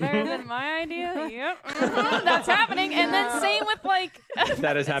so much better than my idea. Yep, that's happening. And then same with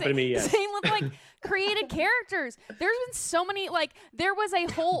that has happened to me. Yes. Same with created characters. There's been so many there was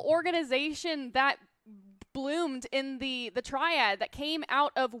a whole organization that bloomed in the Triad that came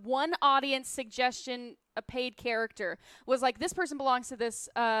out of one audience suggestion. A paid character was this person belongs to this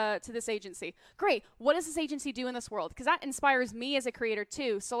agency. Great. What does this agency do in this world? Because that inspires me as a creator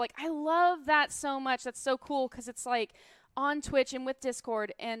too. So I love that so much. That's so cool because it's on Twitch and with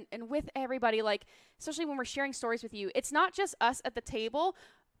Discord and with everybody, especially when we're sharing stories with you. It's not just us at the table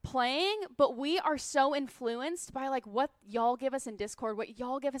playing, but we are so influenced by what y'all give us in Discord, what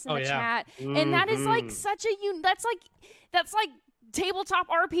y'all give us in the chat. And that is such a that's tabletop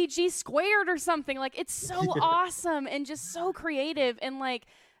RPG squared or something. It's so awesome and just so creative, and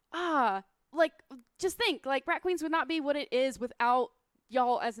just think Rat Queens would not be what it is without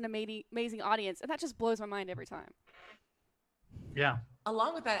y'all as an amazing audience, and that just blows my mind every time. Yeah.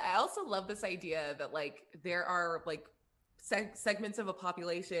 Along with that, I also love this idea that there are segments of a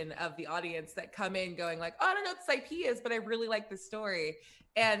population of the audience that come in going oh, I don't know what this IP is, but I really like this story.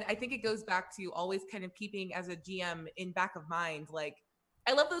 And I think it goes back to always kind of keeping as a GM in back of mind.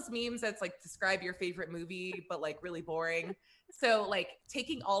 I love those memes that's describe your favorite movie, but really boring. So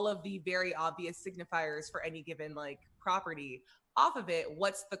taking all of the very obvious signifiers for any given property off of it,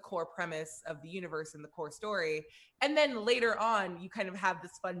 what's the core premise of the universe and the core story? And then later on, you kind of have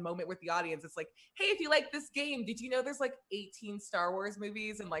this fun moment with the audience. It's hey, if you like this game, did you know there's 18 Star Wars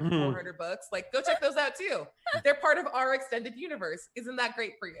movies and 400 books? Go check those out too. They're part of our extended universe. Isn't that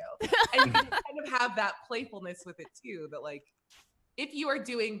great for you? And you can kind of have that playfulness with it too, that if you are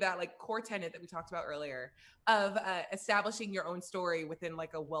doing that core tenet that we talked about earlier of establishing your own story within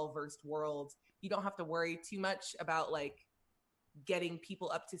a well-versed world, you don't have to worry too much about getting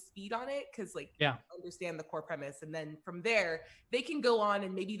people up to speed on it, because understand the core premise, and then from there they can go on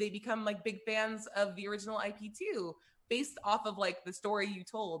and maybe they become big fans of the original IP too, based off of the story you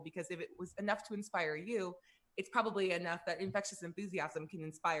told, because if it was enough to inspire you, it's probably enough that infectious enthusiasm can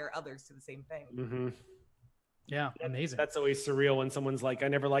inspire others to the same thing. Mm-hmm. Yeah, amazing. That's always surreal when someone's I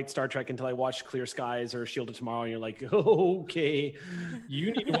never liked Star Trek until I watched Clear Skies or Shield of Tomorrow, and you're okay,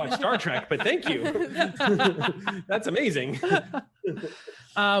 you need to watch Star Trek, but thank you. That's amazing.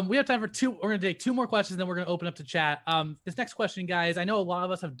 We have time for two. We're gonna take two more questions, then we're gonna open up to chat. This next question, guys, I know a lot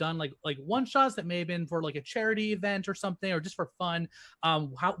of us have done one shots that may have been for a charity event or something, or just for fun.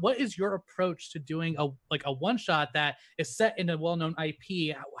 What is your approach to doing a one shot that is set in a well-known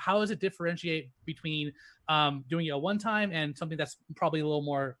IP? How does it differentiate between doing it a one time and something that's probably a little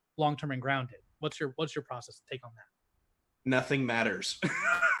more long-term and grounded? What's your process take on that? Nothing matters.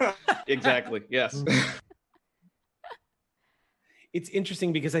 Exactly. Yes. It's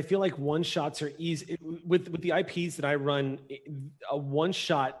interesting because I feel one shots are easy with the IPs that I run. A one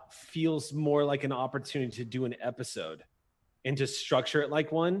shot feels more like an opportunity to do an episode and to structure it like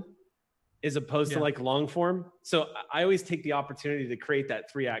one, as opposed to long form. So I always take the opportunity to create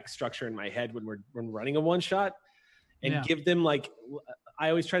that 3-act structure in my head when we're running a one shot, and give them I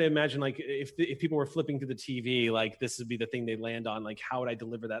always try to imagine if people were flipping through the TV, this would be the thing they land on. How would I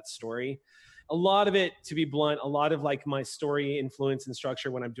deliver that story? A lot of it, to be blunt, a lot of my story influence and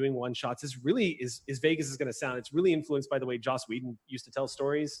structure when I'm doing one shots is really as vague as it's going to sound. It's really influenced by the way Joss Whedon used to tell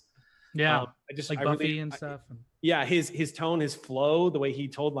stories. Yeah, I Buffy really, and stuff. Yeah, his tone, his flow, the way he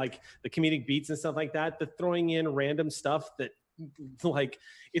told the comedic beats and stuff like that. The throwing in random stuff that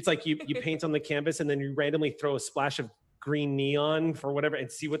it's you paint on the canvas and then you randomly throw a splash of green neon for whatever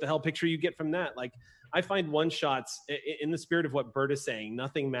and see what the hell picture you get from that. I find one shots in the spirit of what Bert is saying,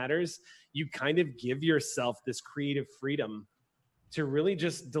 nothing matters. You kind of give yourself this creative freedom to really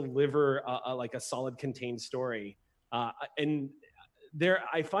just deliver like a solid contained story. And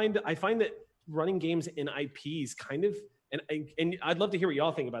I find that running games in IPs kind of, and I'd love to hear what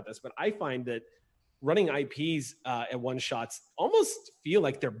y'all think about this, but I find that running IPs at one shots almost feel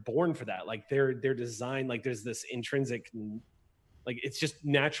like they're born for that. Like they're designed, like there's this intrinsic, like it's just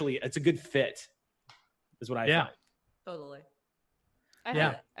naturally, it's a good fit is what I find. Totally.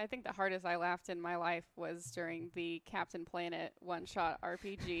 I think the hardest I laughed in my life was during the Captain Planet one-shot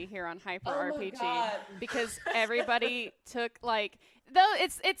RPG here on Hyper RPG, because everybody took like, though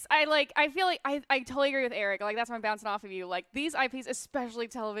I feel like I totally agree with Eric. Like that's why I'm bouncing off of you. Like these IPs, especially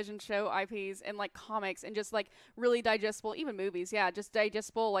television show IPs and like comics and just like really digestible, even movies, just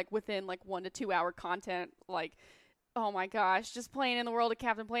digestible like within like 1 to 2 hour content, like. Oh my gosh, just playing in the world of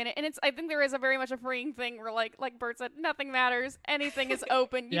Captain Planet. And I think there is a very much a freeing thing where like Bert said, nothing matters. Anything is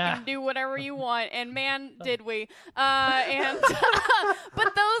open. You can do whatever you want. And man, did we. But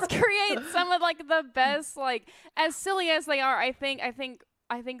those create some of like the best, like as silly as they are, I think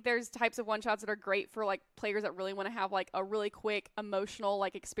there's types of one shots that are great for like players that really want to have like a really quick emotional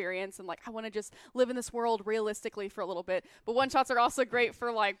like experience and like I want to just live in this world realistically for a little bit. But one shots are also great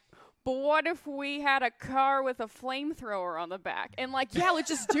for like, but what if we had a car with a flamethrower on the back? And like, let's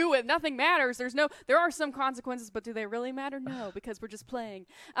just do it. Nothing matters. There are some consequences, but do they really matter? No, because we're just playing.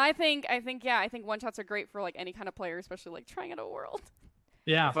 I think one shots are great for like any kind of player, especially like trying out a world.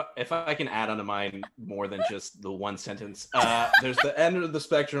 Yeah. If I can add onto mine more than just the one sentence, there's the end of the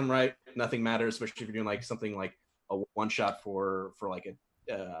spectrum, right? Nothing matters, especially if you're doing like something like a one shot for like a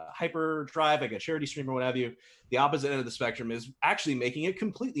hyper drive, like a charity stream or what have you. The opposite end of the spectrum is actually making it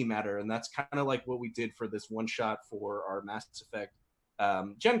completely matter, and that's kind of like what we did for this one shot for our Mass Effect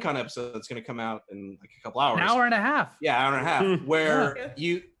Gen Con episode that's going to come out in like a couple hours. An hour and a half. Yeah, hour and a half. Where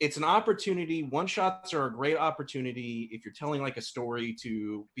it's an opportunity. One shots are a great opportunity if you're telling like a story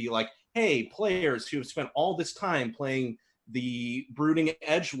to be like, hey, players who have spent all this time playing the brooding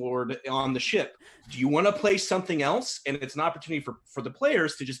edgelord on the ship, do you want to play something else? And it's an opportunity for the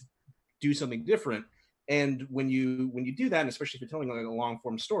players to just do something different. And when you do that, and especially if you're telling like a long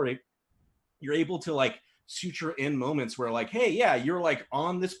form story, you're able to like suture in moments where like, hey, yeah, you're like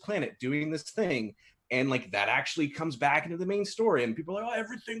on this planet doing this thing, and like that actually comes back into the main story, and people are like, oh,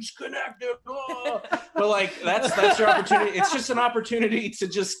 everything's connected. Oh. But like that's your opportunity. It's just an opportunity to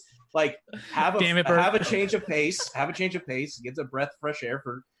just like have a change of pace, get a breath of fresh air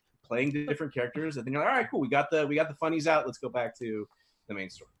for playing different characters, and then you're like, all right, cool, we got the funnies out, let's go back to the main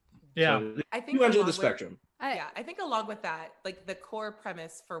story. So, I think two ends of the spectrum. I think along with that, like the core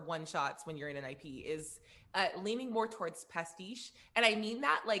premise for one shots when you're in an IP is leaning more towards pastiche, and I mean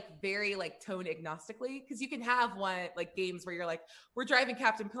that like very like tone agnostically, because you can have one like games where you're like, we're driving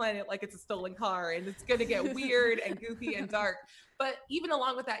Captain Planet like it's a stolen car and it's gonna get weird and goofy and dark. But even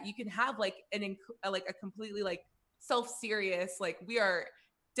along with that, you can have like a completely like self-serious, like we are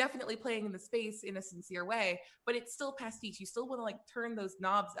definitely playing in the space in a sincere way, but it's still pastiche. You still want to like turn those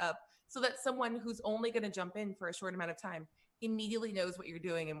knobs up so that someone who's only going to jump in for a short amount of time immediately knows what you're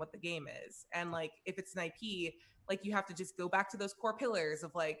doing and what the game is. And like if it's an IP, like you have to just go back to those core pillars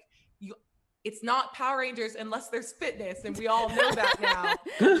of like it's not Power Rangers unless there's fitness, and we all know that now.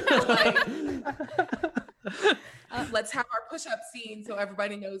 Let's have our push-up scene so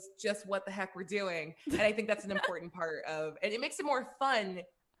everybody knows just what the heck we're doing. And I think that's an important part of, and it makes it more fun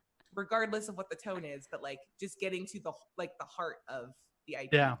regardless of what the tone is, but like just getting to the heart of the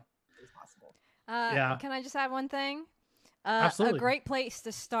IP is possible. Can I just add one thing? Absolutely. A great place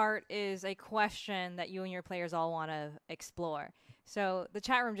to start is a question that you and your players all want to explore. So the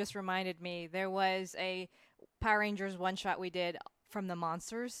chat room just reminded me there was a Power Rangers one-shot we did from the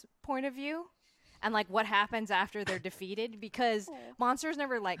monsters' point of view. And like what happens after they're defeated, because monsters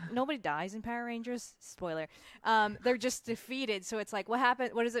never nobody dies in Power Rangers. Spoiler. They're just defeated. So it's like, what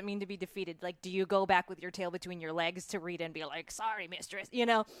happened? What does it mean to be defeated? Like, do you go back with your tail between your legs to Rita and be like, sorry, mistress, you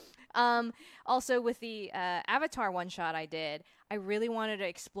know? Also with the Avatar one shot I did, I really wanted to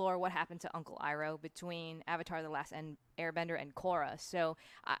explore what happened to Uncle Iroh between Avatar: The Last Airbender and Korra. So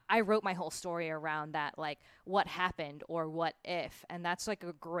I wrote my whole story around that, like what happened or what if, and that's like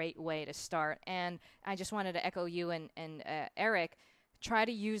a great way to start. And I just wanted to echo you and Eric. Try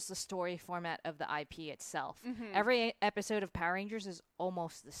to use the story format of the IP itself. Mm-hmm. Every episode of Power Rangers is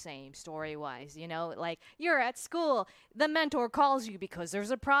almost the same story-wise, you know? Like, you're at school, the mentor calls you because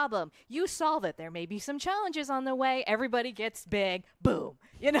there's a problem. You solve it. There may be some challenges on the way. Everybody gets big. Boom.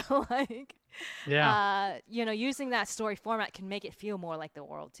 You know, like... Yeah. Using that story format can make it feel more like the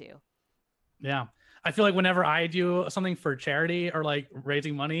world, too. Yeah. I feel like whenever I do something for charity or like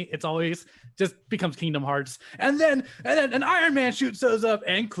raising money, it's always just becomes Kingdom Hearts. And then an Iron Man shoots those up,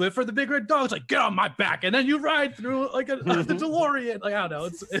 and Clifford the Big Red Dog's like, get on my back, and then you ride through like the DeLorean. Like, I don't know,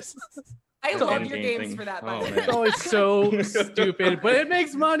 it's I So- love your Endgame games thing. for that. Oh, by the man. way. it's always so stupid, but it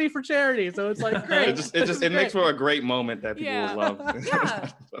makes money for charity, so it's like great. It makes for a great moment that people Yeah. will love.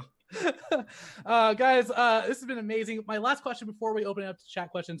 Yeah. Guys, this has been amazing. My last question before we open it up to chat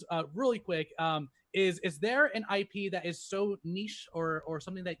questions, really quick, is there an IP that is so niche or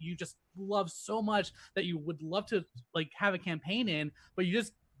something that you just love so much that you would love to like have a campaign in, but you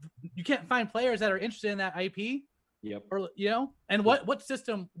can't find players that are interested in that IP? Yep. Or and what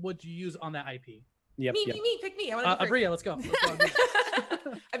system would you use on that IP? Yep. Me, Yep. me, pick me. I want to Abria, let's go.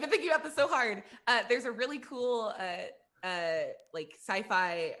 I've been thinking about this so hard. There's a really cool like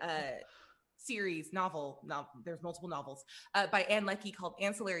sci-fi series novel. There's multiple novels by Anne Leckie called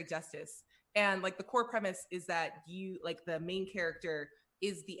Ancillary Justice. And like the core premise is that you like the main character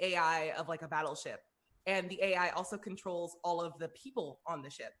is the AI of like a battleship, and the AI also controls all of the people on the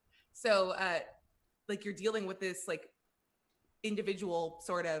ship. So like you're dealing with this like individual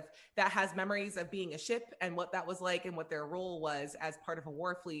sort of that has memories of being a ship and what that was like and what their role was as part of a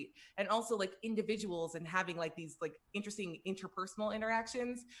war fleet, and also like individuals and having like these like interesting interpersonal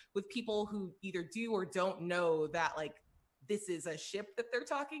interactions with people who either do or don't know that like this is a ship that they're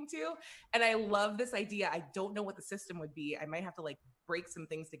talking to. And I love this idea. I don't know what the system would be. I might have to like break some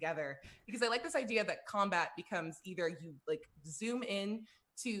things together, because I like this idea that combat becomes either you like zoom in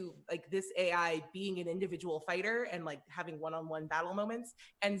to like this AI being an individual fighter and like having one-on-one battle moments,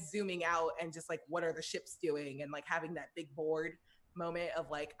 and zooming out and just like what are the ships doing, and like having that big board moment of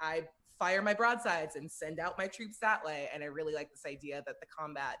like I fire my broadsides and send out my troops that way. And I really like this idea that the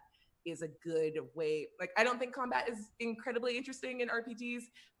combat is a good way. Like I don't think combat is incredibly interesting in RPGs,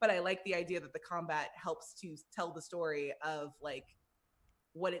 but I like the idea that the combat helps to tell the story of like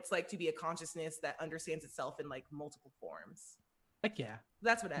what it's like to be a consciousness that understands itself in like multiple forms. Heck yeah.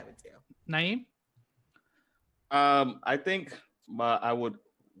 That's what I would do. Naeem? I think I would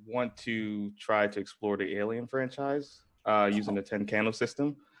want to try to explore the Alien franchise using the 10 candle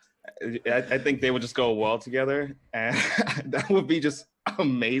system. I think they would just go well together, and that would be just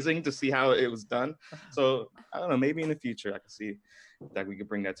amazing to see how it was done. So I don't know, maybe in the future I could see that we could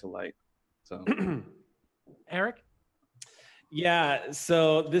bring that to light. So Eric? Yeah,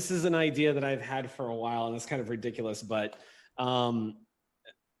 so this is an idea that I've had for a while, and it's kind of ridiculous, but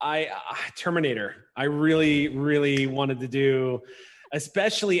Terminator. I really wanted to do,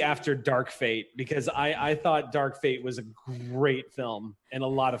 especially after Dark Fate, because I thought Dark Fate was a great film and a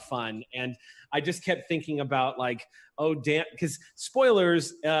lot of fun. And I just kept thinking about like, oh damn, because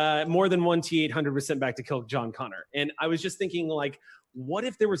spoilers, more than one T-800 was sent back to kill John Connor. And I was just thinking like, what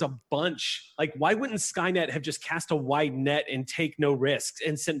if there was a bunch? Like, why wouldn't Skynet have just cast a wide net and take no risks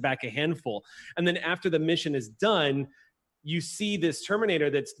and sent back a handful? And then after the mission is done, you see this Terminator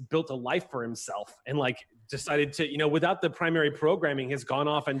that's built a life for himself and like decided to, you know, without the primary programming, has gone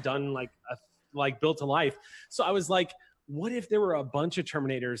off and done like built a life. So I was like, what if there were a bunch of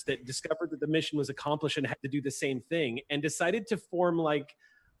Terminators that discovered that the mission was accomplished and had to do the same thing, and decided to form like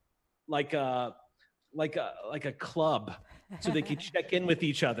a club so they could check in with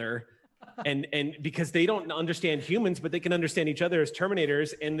each other, and because they don't understand humans, but they can understand each other as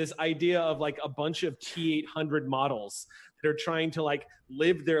Terminators. And this idea of like a bunch of T-800 models that are trying to like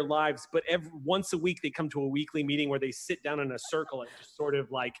live their lives, but once a week they come to a weekly meeting where they sit down in a circle and just sort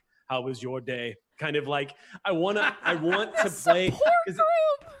of like, how was your day? Kind of like, I want to play, 'cause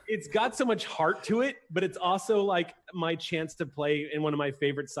it's got so much heart to it, but it's also like my chance to play in one of my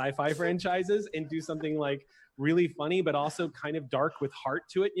favorite sci-fi franchises and do something like really funny, but also kind of dark with heart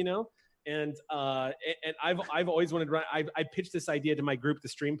to it, you know? And I've always wanted to run. I pitched this idea to my group, the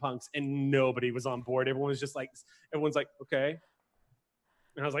Stream Punks, and nobody was on board. Everyone's like, okay.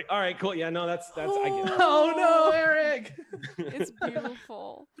 And I was like, all right, cool. Yeah, no, that's I get it. Oh no, Eric! It's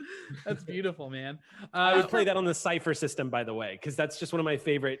beautiful. That's beautiful, man. I would play that on the Cypher system, by the way, because that's just one of my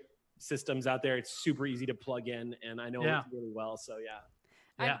favorite systems out there. It's super easy to plug in, and I know it really well. So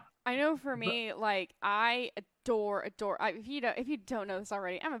yeah. Yeah. I know for me, like I adore. If you don't know this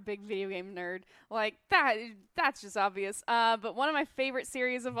already, I'm a big video game nerd. Like that's just obvious. But one of my favorite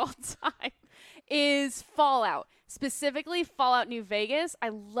series of all time is Fallout. Specifically, Fallout New Vegas. I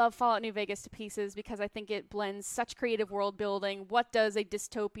love Fallout New Vegas to pieces because I think it blends such creative world building. What does a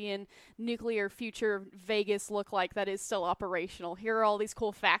dystopian nuclear future Vegas look like that is still operational? Here are all these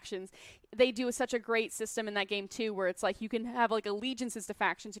cool factions. They do such a great system in that game too, where it's like you can have like allegiances to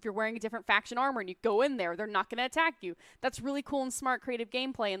factions. If you're wearing a different faction armor and you go in there, they're not going to attack you. That's really cool and smart creative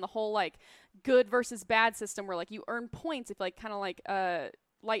gameplay. And the whole like good versus bad system where like you earn points if like kind of like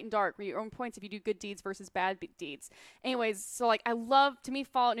Light and Dark, where you earn points if you do good deeds versus bad deeds. Anyways, so like I love, to me,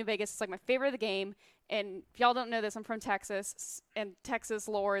 Fallout New Vegas is like my favorite of the game. And if y'all don't know this, I'm from Texas, and Texas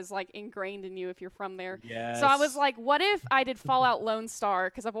lore is like ingrained in you if you're from there. Yes. So I was like, what if I did Fallout Lone Star?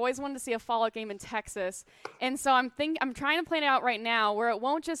 Because I've always wanted to see a Fallout game in Texas. And so I'm trying to plan it out right now where it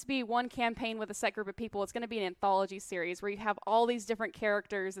won't just be one campaign with a set group of people. It's going to be an anthology series where you have all these different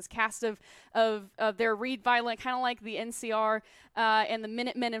characters, this cast of their violent, kind of like the NCR and the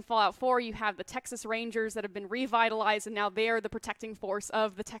Minutemen in Fallout 4. You have the Texas Rangers that have been revitalized, and now they're the protecting force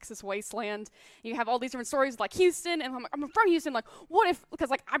of the Texas wasteland. You have all these different stories like Houston, and I'm from Houston. Like, what if,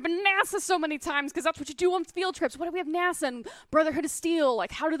 because like I've been NASA so many times because that's what you do on field trips. What if we have NASA and Brotherhood of Steel?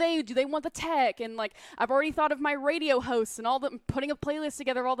 Like, how do they want the tech? And like I've already thought of my radio hosts and all the putting a playlist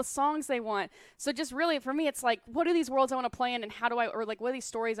together of all the songs they want. So just really for me, it's like, what are these worlds I want to play in, and how do I, or like what are these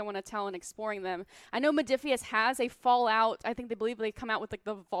stories I want to tell and exploring them? I know Modiphius has a Fallout. I think they believe they come out with like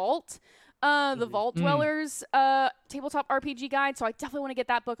the Vault. The Vault Dwellers tabletop RPG guide, so I definitely want to get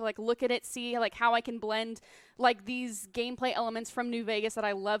that book, like look at it, see like how I can blend like these gameplay elements from New Vegas that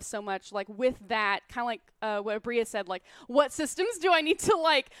I love so much, like with that, kind of like what Bria said, like what systems do I need to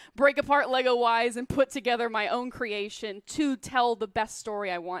like break apart Lego wise and put together my own creation to tell the best story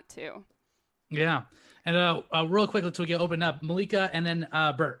I want to. Yeah. And real quickly until we get opened up, Malika and then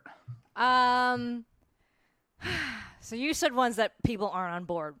Bert. So you said ones that people aren't on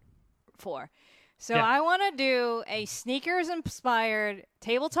board for. So Yeah. I want to do a sneakers-inspired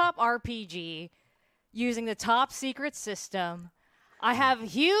tabletop RPG using the Top Secret system. I have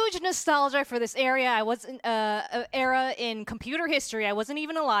huge nostalgia for this era in computer history I wasn't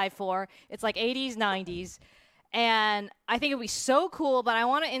even alive for. It's like 80s, 90s. And I think it would be so cool, but I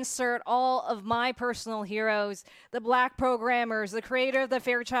want to insert all of my personal heroes, the black programmers, the creator of the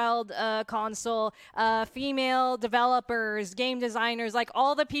Fairchild console, female developers, game designers, like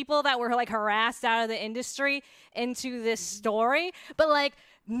all the people that were like harassed out of the industry into this story. But like,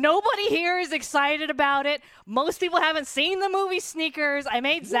 nobody here is excited about it. Most people haven't seen the movie Sneakers. I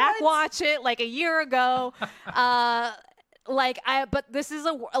made Zach watch it like a year ago. But this is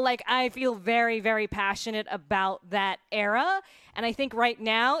I feel very, very passionate about that era. And I think right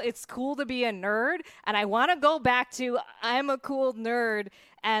now it's cool to be a nerd. And I want to go back to, I'm a cool nerd.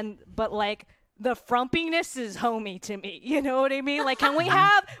 But like, the frumpiness is homey to me. You know what I mean? Like, can we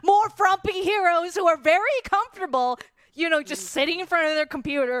have more frumpy heroes who are very comfortable, just sitting in front of their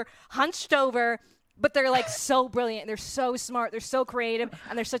computer, hunched over, but they're like so brilliant. They're so smart. They're so creative.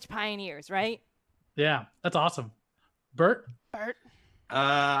 And they're such pioneers, right? Yeah, that's awesome. Bert?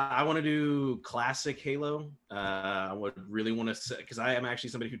 I want to do classic Halo. I would really want to say, because I am actually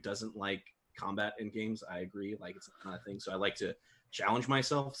somebody who doesn't like combat in games. I agree, like it's not a thing. So I like to challenge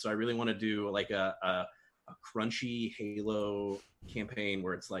myself. So I really want to do like a crunchy Halo campaign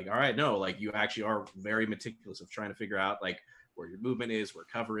where it's like, all right, no, like you actually are very meticulous of trying to figure out like where your movement is, where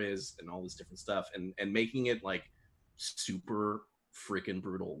cover is, and all this different stuff, and making it like super freaking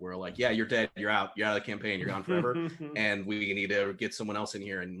brutal, where like, yeah, you're dead, you're out of the campaign, you're gone forever, and we need to get someone else in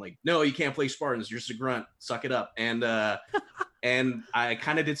here, and like, no, you can't play Spartans, you're just a grunt, suck it up. And and I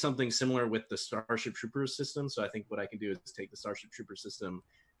kind of did something similar with the Starship Troopers system. So I think what I can do is take the Starship Troopers system,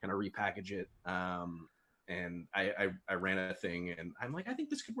 kind of repackage it, and I ran a thing, and I'm like, I think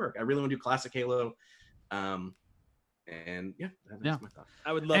this could work. I really want to do classic Halo. And yeah, that's my thought.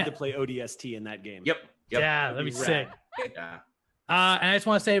 I would love to play ODST in that game. Yep. Yeah, that'd be sick. Yeah. And I just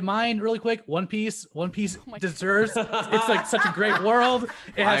want to say mine really quick. One Piece deserves. It's like such a great world.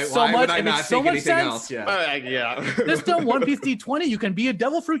 It has so much. It makes so much sense. Yeah. System One Piece D20. You can be a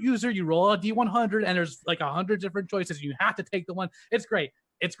Devil Fruit user. You roll a D100, and there's like 100 different choices. You have to take the one. It's great.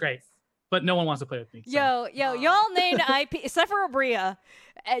 It's great. But no one wants to play with me. So. Y'all named IP, except for Abria,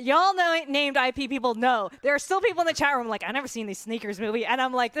 y'all named IP people. No, there are still people in the chat room like, I never seen these Sneakers movie. And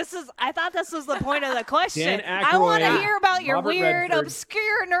I'm like, I thought this was the point of the question. I want to hear about your weird,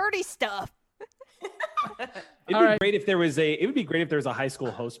 obscure, nerdy stuff. It would be great if there was a high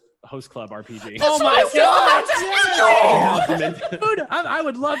school host club RPG. Oh my god! Dude, I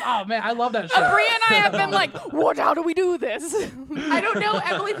would love. Oh man, I love that show. Bria and I have been like, what? How do we do this? I don't know,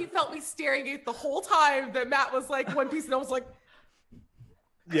 Emily, if you felt me staring at the whole time that Matt was like One Piece, and I was like,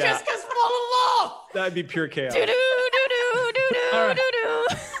 just because fall in That'd be pure chaos. All right.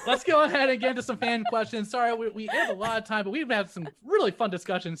 Let's go ahead and get into some fan questions. Sorry, we have a lot of time, but we've had some really fun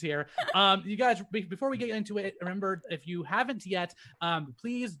discussions here. You guys, before we get into it, remember, if you haven't yet,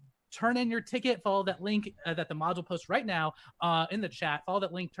 please turn in your ticket. Follow that link that the module posts right now in the chat. Follow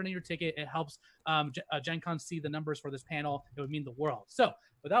that link, turn in your ticket. It helps Gen Con see the numbers for this panel. It would mean the world. So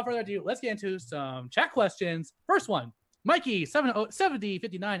without further ado, let's get into some chat questions. First one. Mikey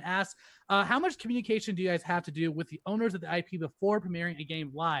 7059 asks, how much communication do you guys have to do with the owners of the IP before premiering a game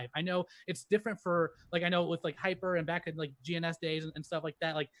live? I know it's different for, like, I know with like Hyper and back in like GNS days and stuff like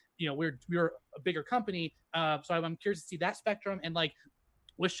that, like, you know, we're a bigger company. So I'm curious to see that spectrum, and like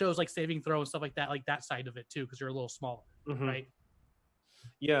with shows like Saving Throw and stuff like that side of it too, because you're a little smaller, right?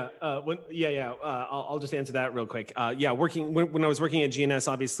 Yeah. I'll just answer that real quick. When I was working at GNS,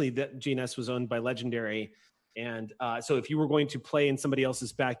 obviously that GNS was owned by Legendary. And so if you were going to play in somebody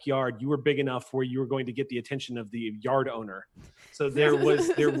else's backyard, you were big enough where you were going to get the attention of the yard owner. So there was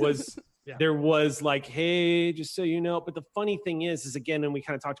like, hey, just so you know. But the funny thing is again, and we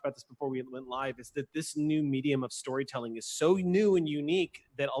kind of talked about this before we went live, is that this new medium of storytelling is so new and unique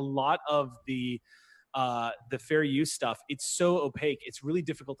that a lot of the fair use stuff, it's so opaque. It's really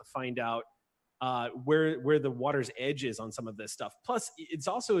difficult to find out where the water's edge is on some of this stuff. Plus, it's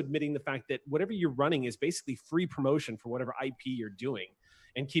also admitting the fact that whatever you're running is basically free promotion for whatever IP you're doing,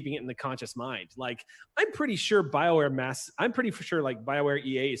 and keeping it in the conscious mind. Like, I'm pretty sure BioWare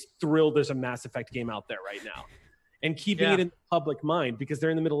EA is thrilled there's a Mass Effect game out there right now, and keeping it in the public mind because they're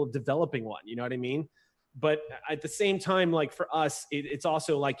in the middle of developing one. You know what I mean? But at the same time, like for us, it's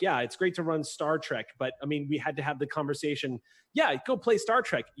also like, yeah, it's great to run Star Trek. But I mean, we had to have the conversation. Yeah, go play Star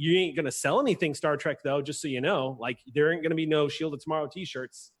Trek. You ain't going to sell anything Star Trek, though, just so you know. Like, there ain't going to be no Shield of Tomorrow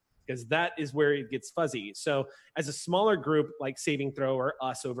t-shirts, because that is where it gets fuzzy. So as a smaller group like Saving Throw or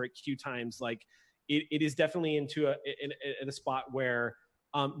us over at Q Times, like it is definitely in a spot where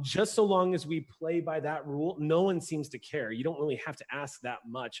just so long as we play by that rule, no one seems to care. You don't really have to ask that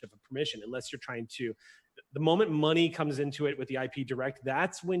much of a permission unless you're trying to. The moment money comes into it with the IP Direct,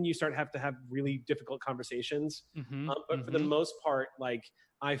 that's when you start to have really difficult conversations. But for the most part, like,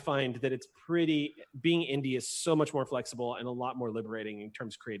 I find that it's being indie is so much more flexible and a lot more liberating in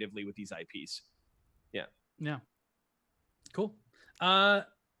terms creatively with these IPs. Yeah. Cool.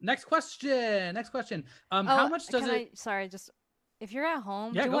 Next question. How much does it? If you're at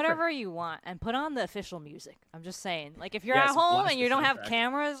home, Yeah, do go for whatever you want and put on the official music. I'm just saying. Like, if you're Yes, at home blast and you the don't have soundtrack.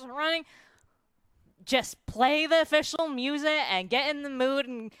 cameras running, just play the official music and get in the mood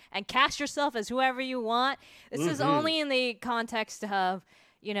and cast yourself as whoever you want. This is only in the context of,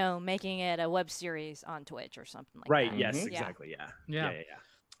 you know, making it a web series on Twitch or something like that. Right. Yes, exactly. Yeah.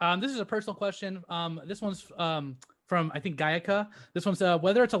 This is a personal question. This one's from, I think, Gaiaka. This one's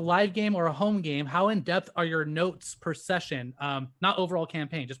whether it's a live game or a home game, how in depth are your notes per session? Not overall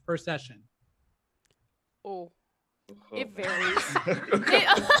campaign, just per session. It varies.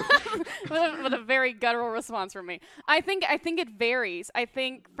 with a very guttural response from me. I think it varies. I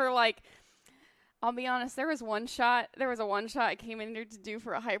think for, like, I'll be honest, there was a one shot I came in here to do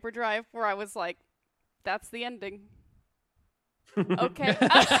for a hyperdrive where I was like, that's the ending. Okay. Because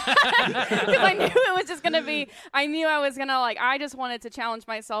I knew it was just gonna be, I just wanted to challenge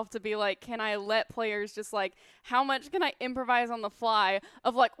myself to be like, can I let players just, like, how much can I improvise on the fly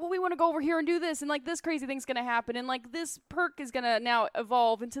of, like, well, we want to go over here and do this, and, like, this crazy thing's gonna happen, and, like, this perk is gonna now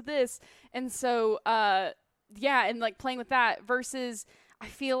evolve into this. And so and, like, playing with that versus I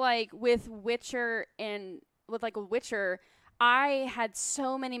feel like with Witcher, I had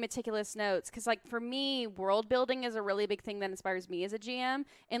so many meticulous notes because, like, for me, world building is a really big thing that inspires me as a GM,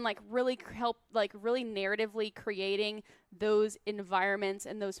 and, like, really really narratively creating those environments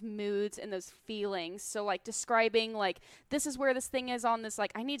and those moods and those feelings. So, like, describing, like, this is where this thing is on this,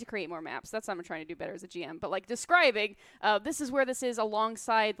 like, I need to create more maps. That's what I'm trying to do better as a GM. But, like, describing, this is where this is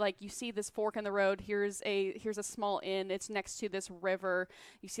alongside, like, you see this fork in the road. Here's a small inn. It's next to this river.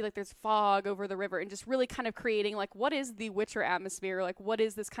 You see, like, there's fog over the river, and just really kind of creating, like, what is the Witcher atmosphere? Like, what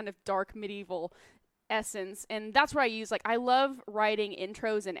is this kind of dark medieval essence? And that's what I use. Like, I love writing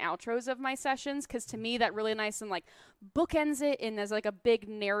intros and outros of my sessions because to me that really nice and, like, bookends it, and as, like, a big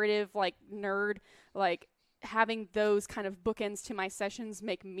narrative, like, nerd, like, having those kind of bookends to my sessions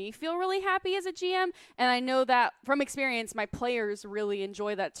make me feel really happy as a GM. And I know that from experience my players really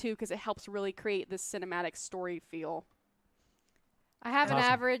enjoy that too because it helps really create this cinematic story feel. I have an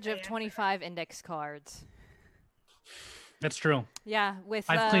average of 25 index cards. That's true. Yeah, with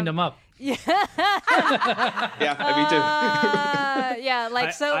I've cleaned them up. Yeah. Yeah, me too. Yeah,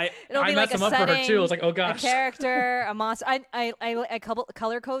 like so it'll be I like messed a them up for setting, her too. I was like, oh a gosh. character, a monster. I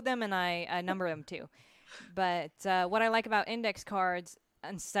color code them and I number them too. But what I like about index cards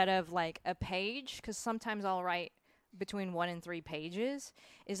instead of like a page, because sometimes I'll write between 1 and 3 pages,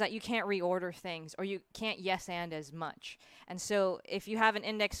 is that you can't reorder things or you can't yes and as much. And so if you have an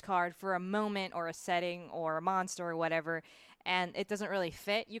index card for a moment or a setting or a monster or whatever, and it doesn't really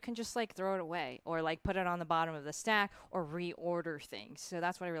fit, you can just like throw it away or like put it on the bottom of the stack or reorder things. So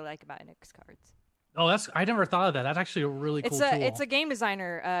that's what I really like about index cards. Oh, I never thought of that. That's actually a really cool tool. It's a game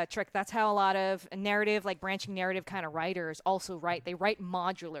designer trick. That's how a lot of narrative, like branching narrative kind of writers also write. They write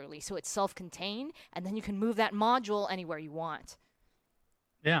modularly, so it's self-contained, and then you can move that module anywhere you want.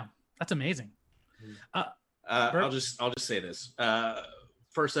 Yeah, that's amazing. I'll just say this.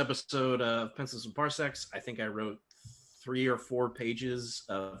 First episode of Pencils and Parsecs, I think I wrote 3 or 4 pages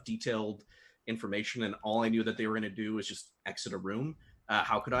of detailed information, and all I knew that they were going to do was just exit a room.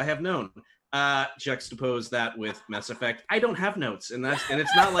 How could I have known? Juxtapose that with Mass Effect. I don't have notes, and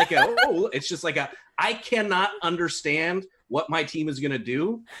it's not like it's just like I cannot understand what my team is going to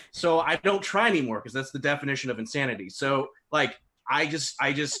do, so I don't try anymore because that's the definition of insanity. So like I just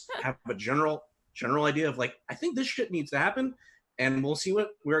have a general idea of like I think this shit needs to happen, and we'll see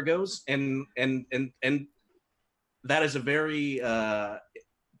where it goes, and that is a very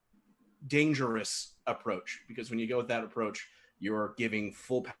dangerous approach, because when you go with that approach, you're giving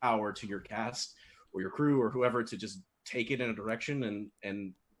full power to your cast or your crew or whoever to just take it in a direction.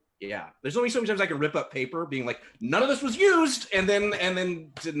 And yeah, there's only so many times I can rip up paper being like, none of this was used, and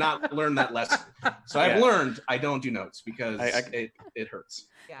then did not learn that lesson. So I've learned I don't do notes because it hurts.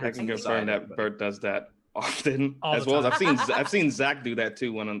 Yeah. I can confirm that Bert does that often, All as the well as time. I've seen Zach do that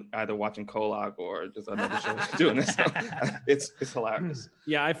too when I'm either watching Kolak or just another show doing this. So it's hilarious.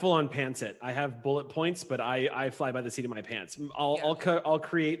 Yeah, I full on pants it. I have bullet points, but I fly by the seat of my pants. I'll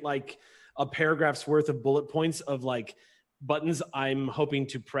create like a paragraph's worth of bullet points of like buttons I'm hoping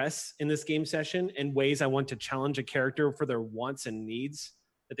to press in this game session and ways I want to challenge a character for their wants and needs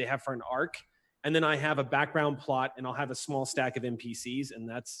that they have for an arc. And then I have a background plot, and I'll have a small stack of NPCs, and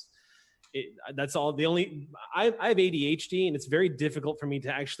that's all. I have ADHD, and it's very difficult for me to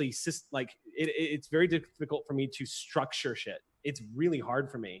actually it's very difficult for me to structure shit. It's really hard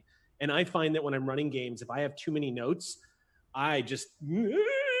for me. And I find that when I'm running games, if I have too many notes, I just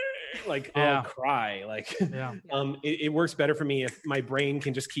I'll cry. It works better for me if my brain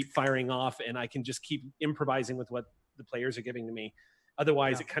can just keep firing off and I can just keep improvising with what the players are giving to me.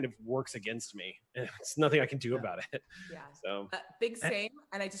 Otherwise, it kind of works against me. It's nothing I can do about it. Yeah. So big same.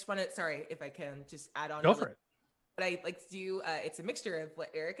 And I just want to, sorry if I can just add on. Go for it. But I like to do, it's a mixture of what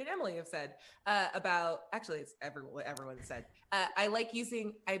Eric and Emily have said about, actually it's what everyone said. I like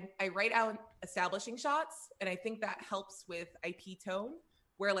using, I write out establishing shots, and I think that helps with IP tone,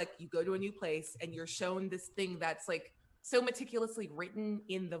 where like you go to a new place and you're shown this thing that's like so meticulously written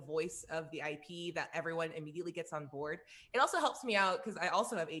in the voice of the IP that everyone immediately gets on board. It also helps me out because I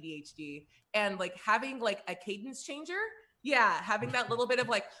also have ADHD, and like having like a cadence changer. Yeah. Having that little bit of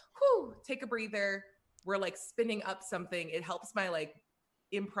like, whoo, take a breather. We're like spinning up something. It helps my like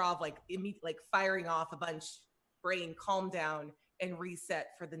improv, like firing off a bunch, brain calm down and reset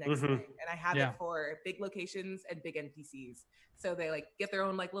for the next thing. And I have it for big locations and big NPCs. So they like get their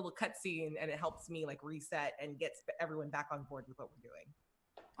own like little cutscene, and it helps me like reset and gets everyone back on board with what we're doing.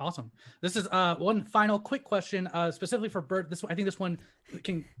 Awesome. This is one final quick question, specifically for Bert. I think this one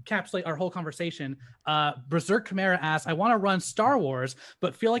can encapsulate our whole conversation. Berserk Chimera asks, I want to run Star Wars,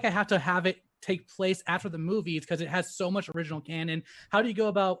 but feel like I have to have it take place after the movies because it has so much original canon. How do you go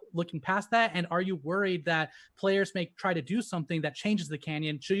about looking past that? And are you worried that players may try to do something that changes the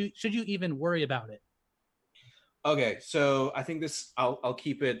canon? Should you even worry about it? Okay, so I think I'll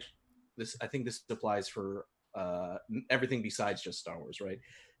keep it. I think this applies for everything besides just Star Wars, right?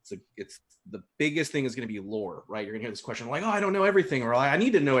 It's the biggest thing is going to be lore, right? You're going to hear this question like, oh, I don't know everything, or I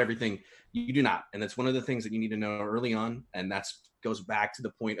need to know everything. You do not. And that's one of the things that you need to know early on. And that goes back to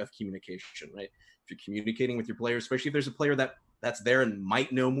the point of communication, right? If you're communicating with your players, especially if there's a player that's there and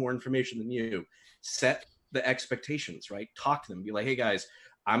might know more information than you, set the expectations, right? Talk to them. Be like, hey guys,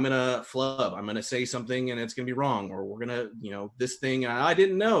 I'm going to flub. I'm going to say something and it's going to be wrong. Or we're going to, this thing, I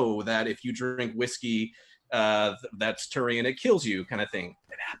didn't know that if you drink whiskey, that's Turian, it kills you kind of thing.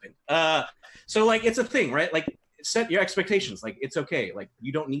 It happened. So like, it's a thing, right? Like set your expectations. Like, it's okay. Like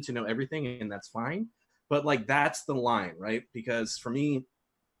you don't need to know everything and that's fine. But like, that's the line, right? Because for me,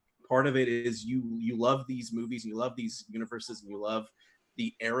 part of it is you love these movies and you love these universes and you love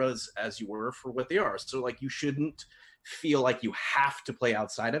the eras as you were for what they are. So like, you shouldn't feel like you have to play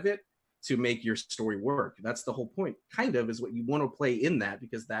outside of it to make your story work. That's the whole point, kind of, is what you want to play in that,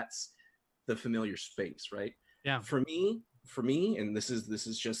 because that's the familiar space, right? Yeah. For me, and this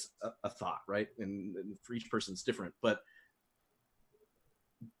is just a thought, right? And for each person it's different, but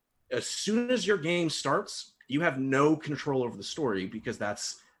as soon as your game starts, you have no control over the story, because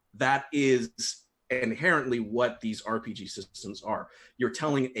that is inherently what these RPG systems are. You're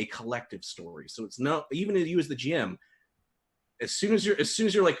telling a collective story. So it's not, even if you as the GM, as soon as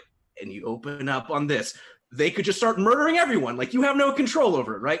you're like, and you open up on this, they could just start murdering everyone. Like, you have no control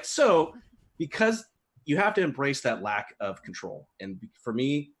over it, right? So because you have to embrace that lack of control. And for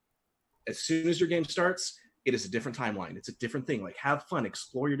me, as soon as your game starts, it is a different timeline. It's a different thing. Like, have fun,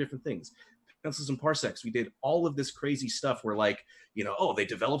 explore your different things. Pencils and Parsecs, we did all of this crazy stuff where, like, you know, oh, they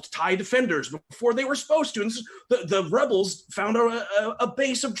developed TIE defenders before they were supposed to. And the rebels found a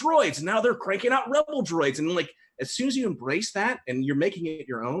base of droids, and now they're cranking out rebel droids. And like, as soon as you embrace that and you're making it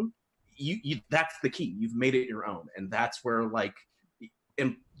your own, you that's the key. You've made it your own. And that's where, like,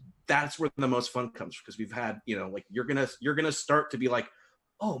 and that's where the most fun comes, because we've had, you know, like, you're gonna start to be like,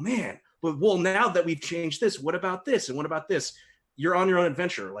 oh man, but well, now that we've changed this, what about this and what about this? You're on your own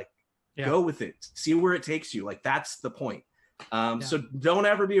adventure. Like, go with it, see where it takes you. Like, that's the point. So don't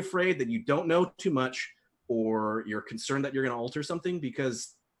ever be afraid that you don't know too much, or you're concerned that you're going to alter something,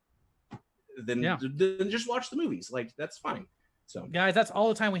 because then just watch the movies. Like, that's fine. So guys, that's all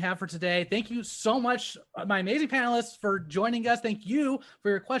the time we have for today. Thank you so much, my amazing panelists, for joining us. Thank you for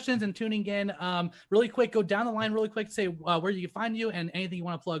your questions and tuning in. Really quick, go down the line really quick, say where you can find you and anything you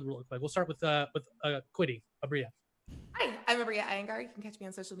want to plug really quick. We'll start with Quiddy, Abria. Hi, I'm Abria Iyengar. You can catch me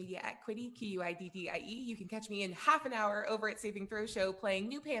on social media at Quiddy, Quiddie. You can catch me in half an hour over at Saving Throw Show playing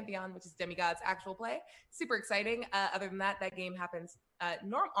New Pantheon, which is Demigod's actual play. Super exciting. Other than that, that game happens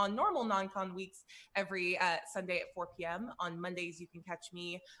on normal non-con weeks every Sunday at 4 p.m. On Mondays, you can catch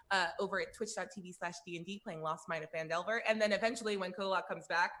me over at twitch.tv/D&D playing Lost Mine of Phandelver. And then eventually, when Kolak comes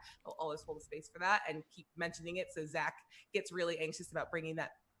back, I'll always hold a space for that and keep mentioning it, so Zach gets really anxious about bringing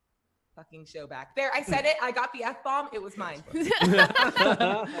that fucking show back. There, I said it. I got the F-bomb. It was mine.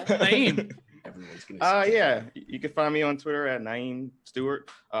 Naeem. Yeah, you can find me on Twitter at Naeem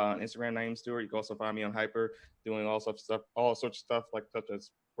Stewart, Instagram Naeem Stewart. You can also find me on Hyper doing all sorts of stuff like such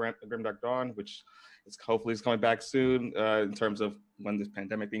as Grimdark Dawn, which is hopefully is coming back soon in terms of when this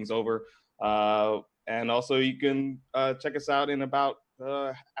pandemic thing's over. And also you can check us out in about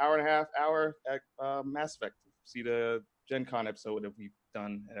hour and a half at Mass Effect. See the Gen Con episode that we've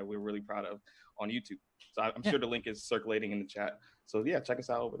done and that we're really proud of on YouTube. So I'm sure the link is circulating in the chat. So yeah, check us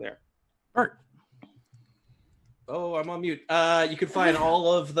out over there. Bert. Oh, I'm on mute. You can find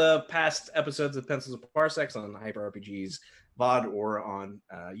all of the past episodes of Pencils and Parsecs on Hyper RPG's VOD or on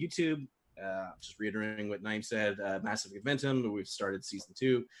YouTube. Just reiterating what Naeem said, Mass Effect Adventum, we've started season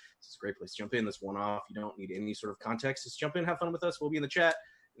 2. This is a great place to jump in. This one-off. You don't need any sort of context. Just jump in, have fun with us. We'll be in the chat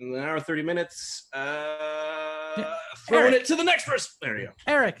in an hour 30 minutes. Throwing it to the next person. There you go.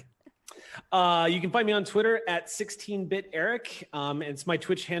 Eric. You can find me on Twitter at 16BitEric. It's my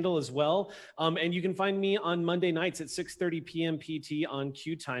Twitch handle as well. And you can find me on Monday nights at 6:30 p.m. PT on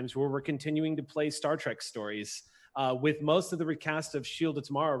Q Times, where we're continuing to play Star Trek stories with most of the recast of Shield of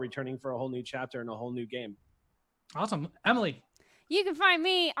Tomorrow returning for a whole new chapter and a whole new game. Awesome. Emily. You can find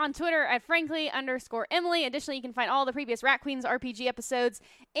me on Twitter at frankly_Emily. Additionally, you can find all the previous Rat Queens RPG episodes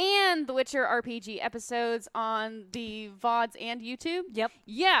and the Witcher RPG episodes on the VODs and YouTube. Yep.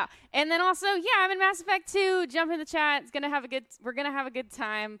 Yeah. And then also, I'm in Mass Effect 2. Jump in the chat. We're gonna have a good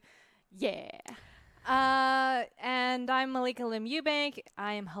time. Yeah. And I'm Malika Lim Eubank.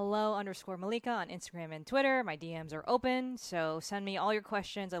 I am hello_Malika on Instagram and Twitter. My DMs are open, so send me all your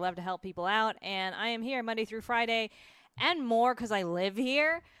questions. I love to help people out. And I am here Monday through Friday and more because I live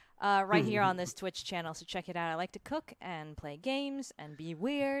here, right here on this Twitch channel. So check it out. I like to cook and play games and be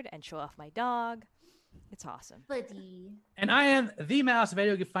weird and show off my dog. It's awesome. Buddy. And I am the Matt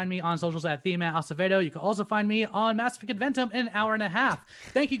Acevedo. You can find me on socials at the Matt Acevedo. You can also find me on Mass Effect Adventum in an hour and a half.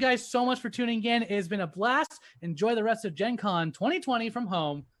 Thank you guys so much for tuning in. It has been a blast. Enjoy the rest of Gen Con 2020 from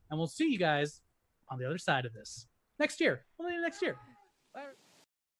home, and we'll see you guys on the other side of this next year. Next year.